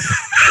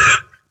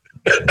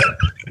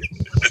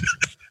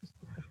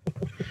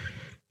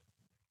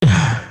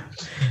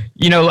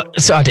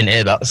 So I didn't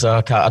hear that, so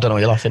I don't know what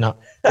you're laughing at.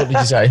 What did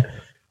you say?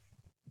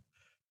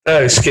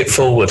 Oh, skip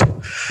forward.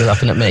 You're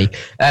laughing at me.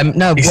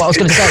 No, what I was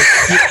going to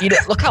say,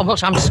 look how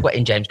much I'm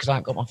sweating, James, because I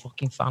haven't got my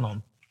fucking fan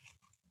on.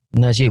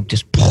 And there's you,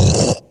 just...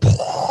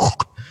 What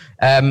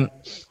I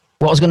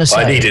was going to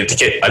say... I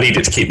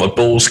needed to keep my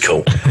balls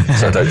cool,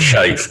 so I don't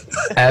shave.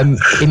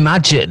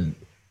 Imagine,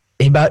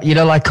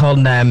 like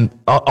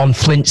on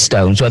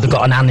Flintstones, where they've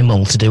got an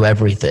animal to do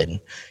everything.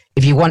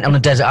 If you went on a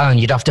desert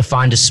island, you'd have to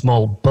find a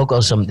small bug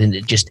or something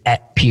that just ate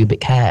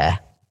pubic hair,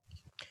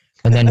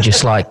 and then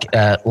just let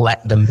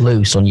them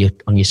loose on your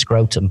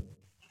scrotum.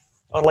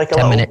 Or like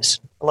 10 minutes.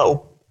 A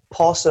little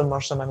possum or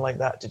something like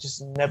that to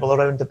just nibble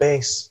around the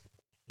base.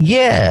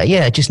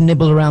 Yeah, just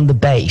nibble around the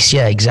base.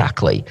 Yeah,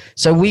 exactly.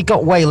 So we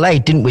got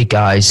waylaid, didn't we,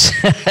 guys?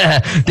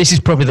 This is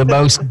probably the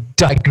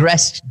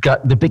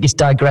biggest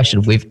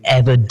digression we've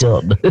ever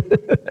done.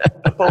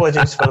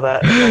 Apologies for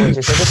that.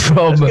 Apologies. I just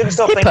couldn't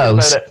stop thinking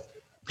hippos. about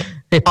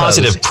it.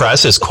 Positive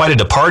press is quite a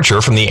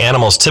departure from the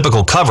animal's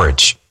typical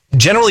coverage.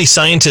 Generally,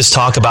 scientists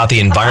talk about the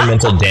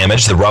environmental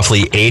damage the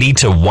roughly 80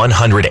 to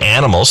 100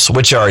 animals,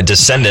 which are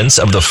descendants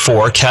of the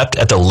 4 kept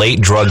at the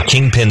late drug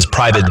kingpin's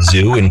private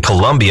zoo in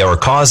Colombia, are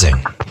causing.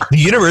 The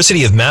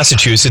University of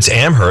Massachusetts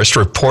Amherst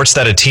reports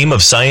that a team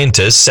of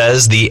scientists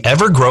says the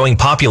ever-growing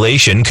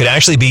population could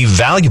actually be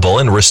valuable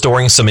in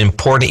restoring some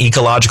important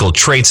ecological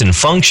traits and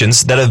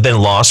functions that have been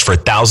lost for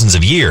thousands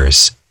of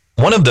years.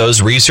 One of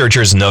those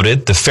researchers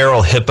noted the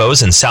feral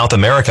hippos in South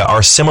America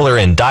are similar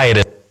in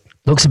diet.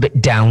 Looks a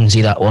bit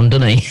downsy, that one,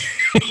 doesn't he?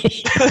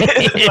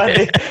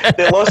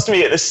 They lost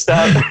me at the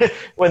start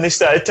when they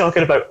started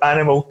talking about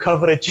animal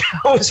coverage.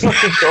 I was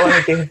fucking gone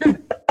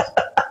again.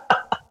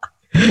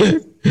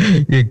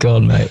 You're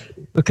gone, mate.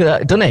 Look at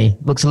that, doesn't he?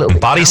 Looks a little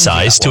bit body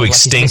size to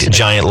extinct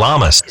giant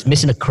llamas. He's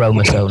missing a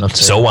chromosome or two.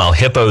 So while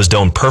hippos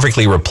don't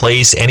perfectly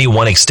replace any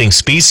one extinct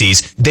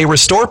species, they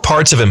restore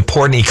parts of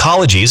important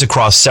ecologies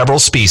across several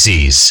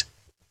species.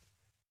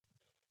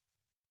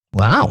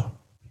 Wow.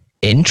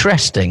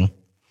 Interesting.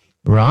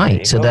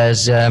 Right, so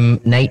there's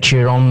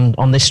nature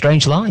on this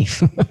strange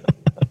life.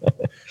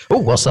 Oh,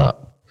 what's that?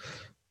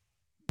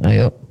 There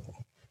you go.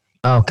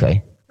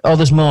 Okay. Oh,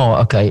 there's more.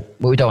 Okay,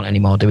 well, we don't want any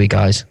more, do we,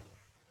 guys?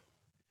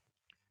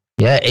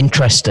 Yeah,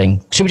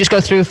 interesting. Should we just go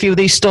through a few of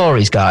these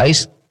stories,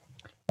 guys?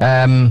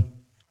 Should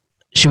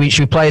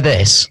we play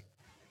this?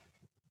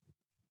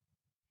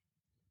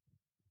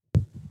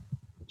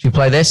 Should we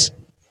play this?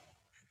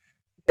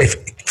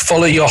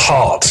 Follow your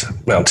heart,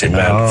 Mountain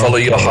Man. Follow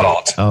your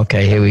heart.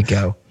 Okay, here we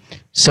go.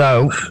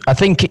 So I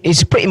think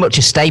it's pretty much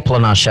a staple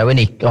on our show, isn't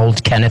he?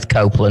 Old Kenneth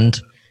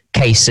Copeland,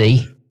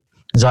 KC,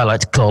 as I like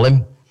to call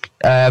him.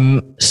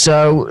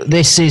 So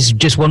this is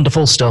just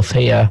wonderful stuff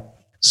here.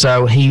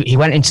 So he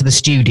went into the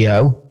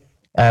studio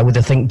with,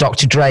 I think,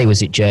 Dr. Dre,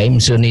 was it,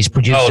 James? And he's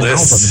produced an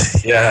album.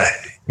 Yeah.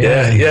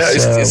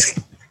 So It's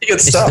good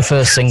this stuff. is the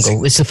first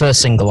single. This is the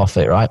first single off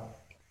it, right?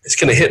 It's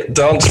going to hit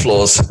dance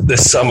floors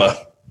this summer.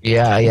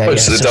 Yeah.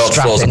 Most of the So dance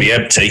strap floors will in. be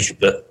empty,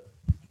 but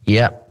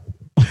Yeah.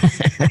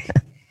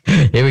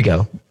 Here we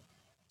go.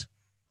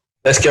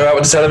 let's go out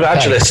with the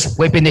televangelist. Okay.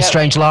 We've been This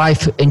Strange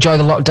Life. Enjoy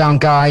the lockdown,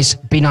 guys.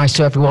 Be nice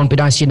to everyone. Be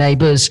nice to your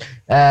neighbours.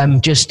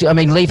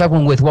 Leave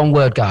everyone with one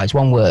word, guys.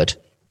 One word.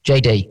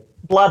 JD.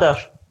 Bladder.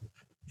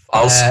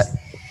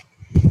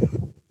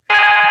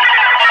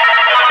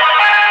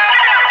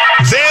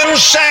 Then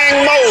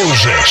sang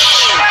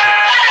Moses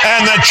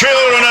and the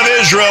children of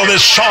Israel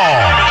this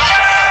song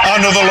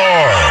unto the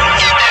Lord.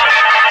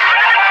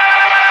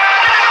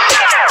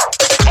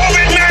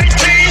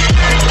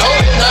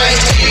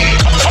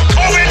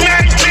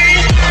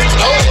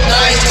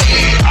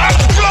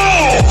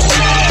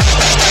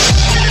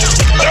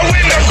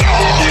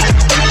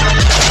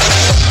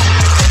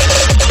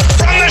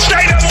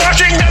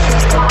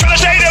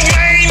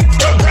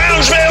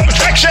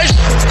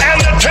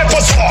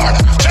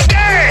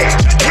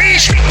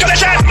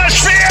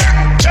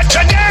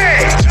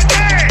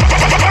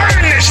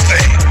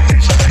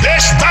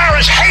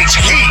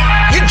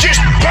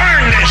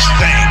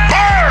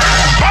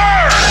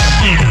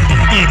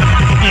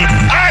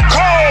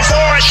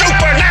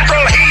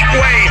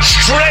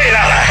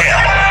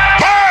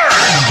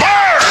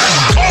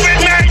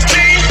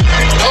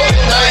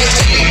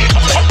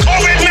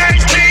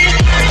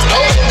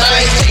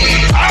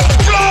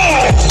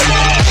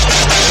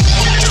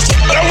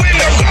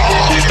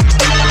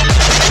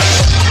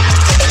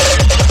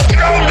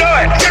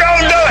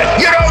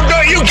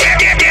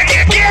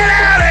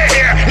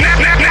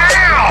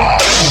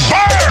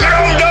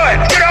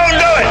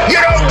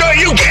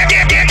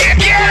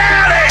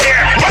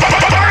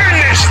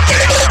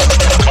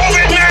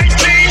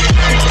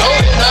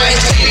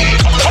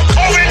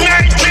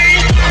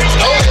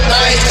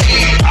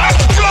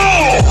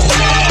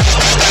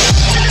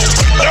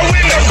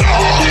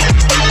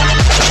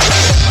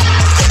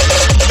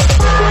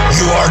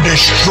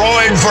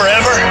 Destroyed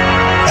forever,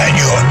 and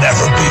you'll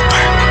never be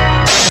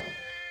back.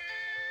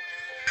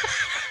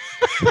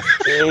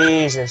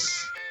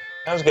 Jesus.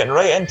 I was getting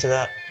right into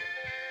that.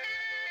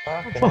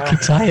 I'm fucking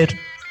tired.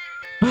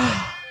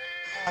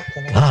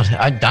 God,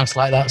 I danced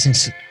like that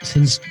since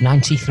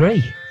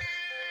 '93.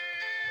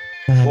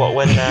 What,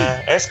 when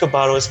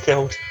Escobar was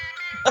killed?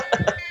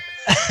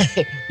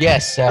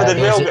 Yes, Or did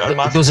we all get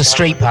our there was a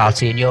street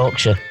party in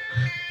Yorkshire.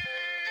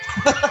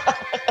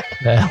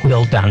 We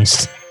all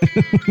danced.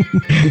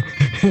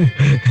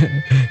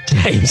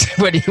 James,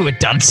 when you were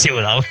dancing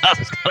with that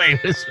guy,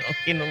 it was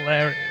fucking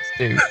hilarious,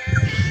 dude.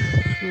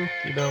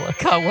 Fucking hell, I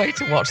can't wait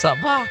to watch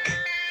that back.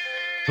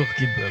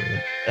 Fucking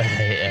brilliant.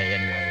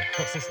 Anyway,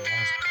 what's this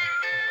last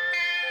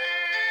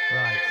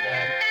one? Right.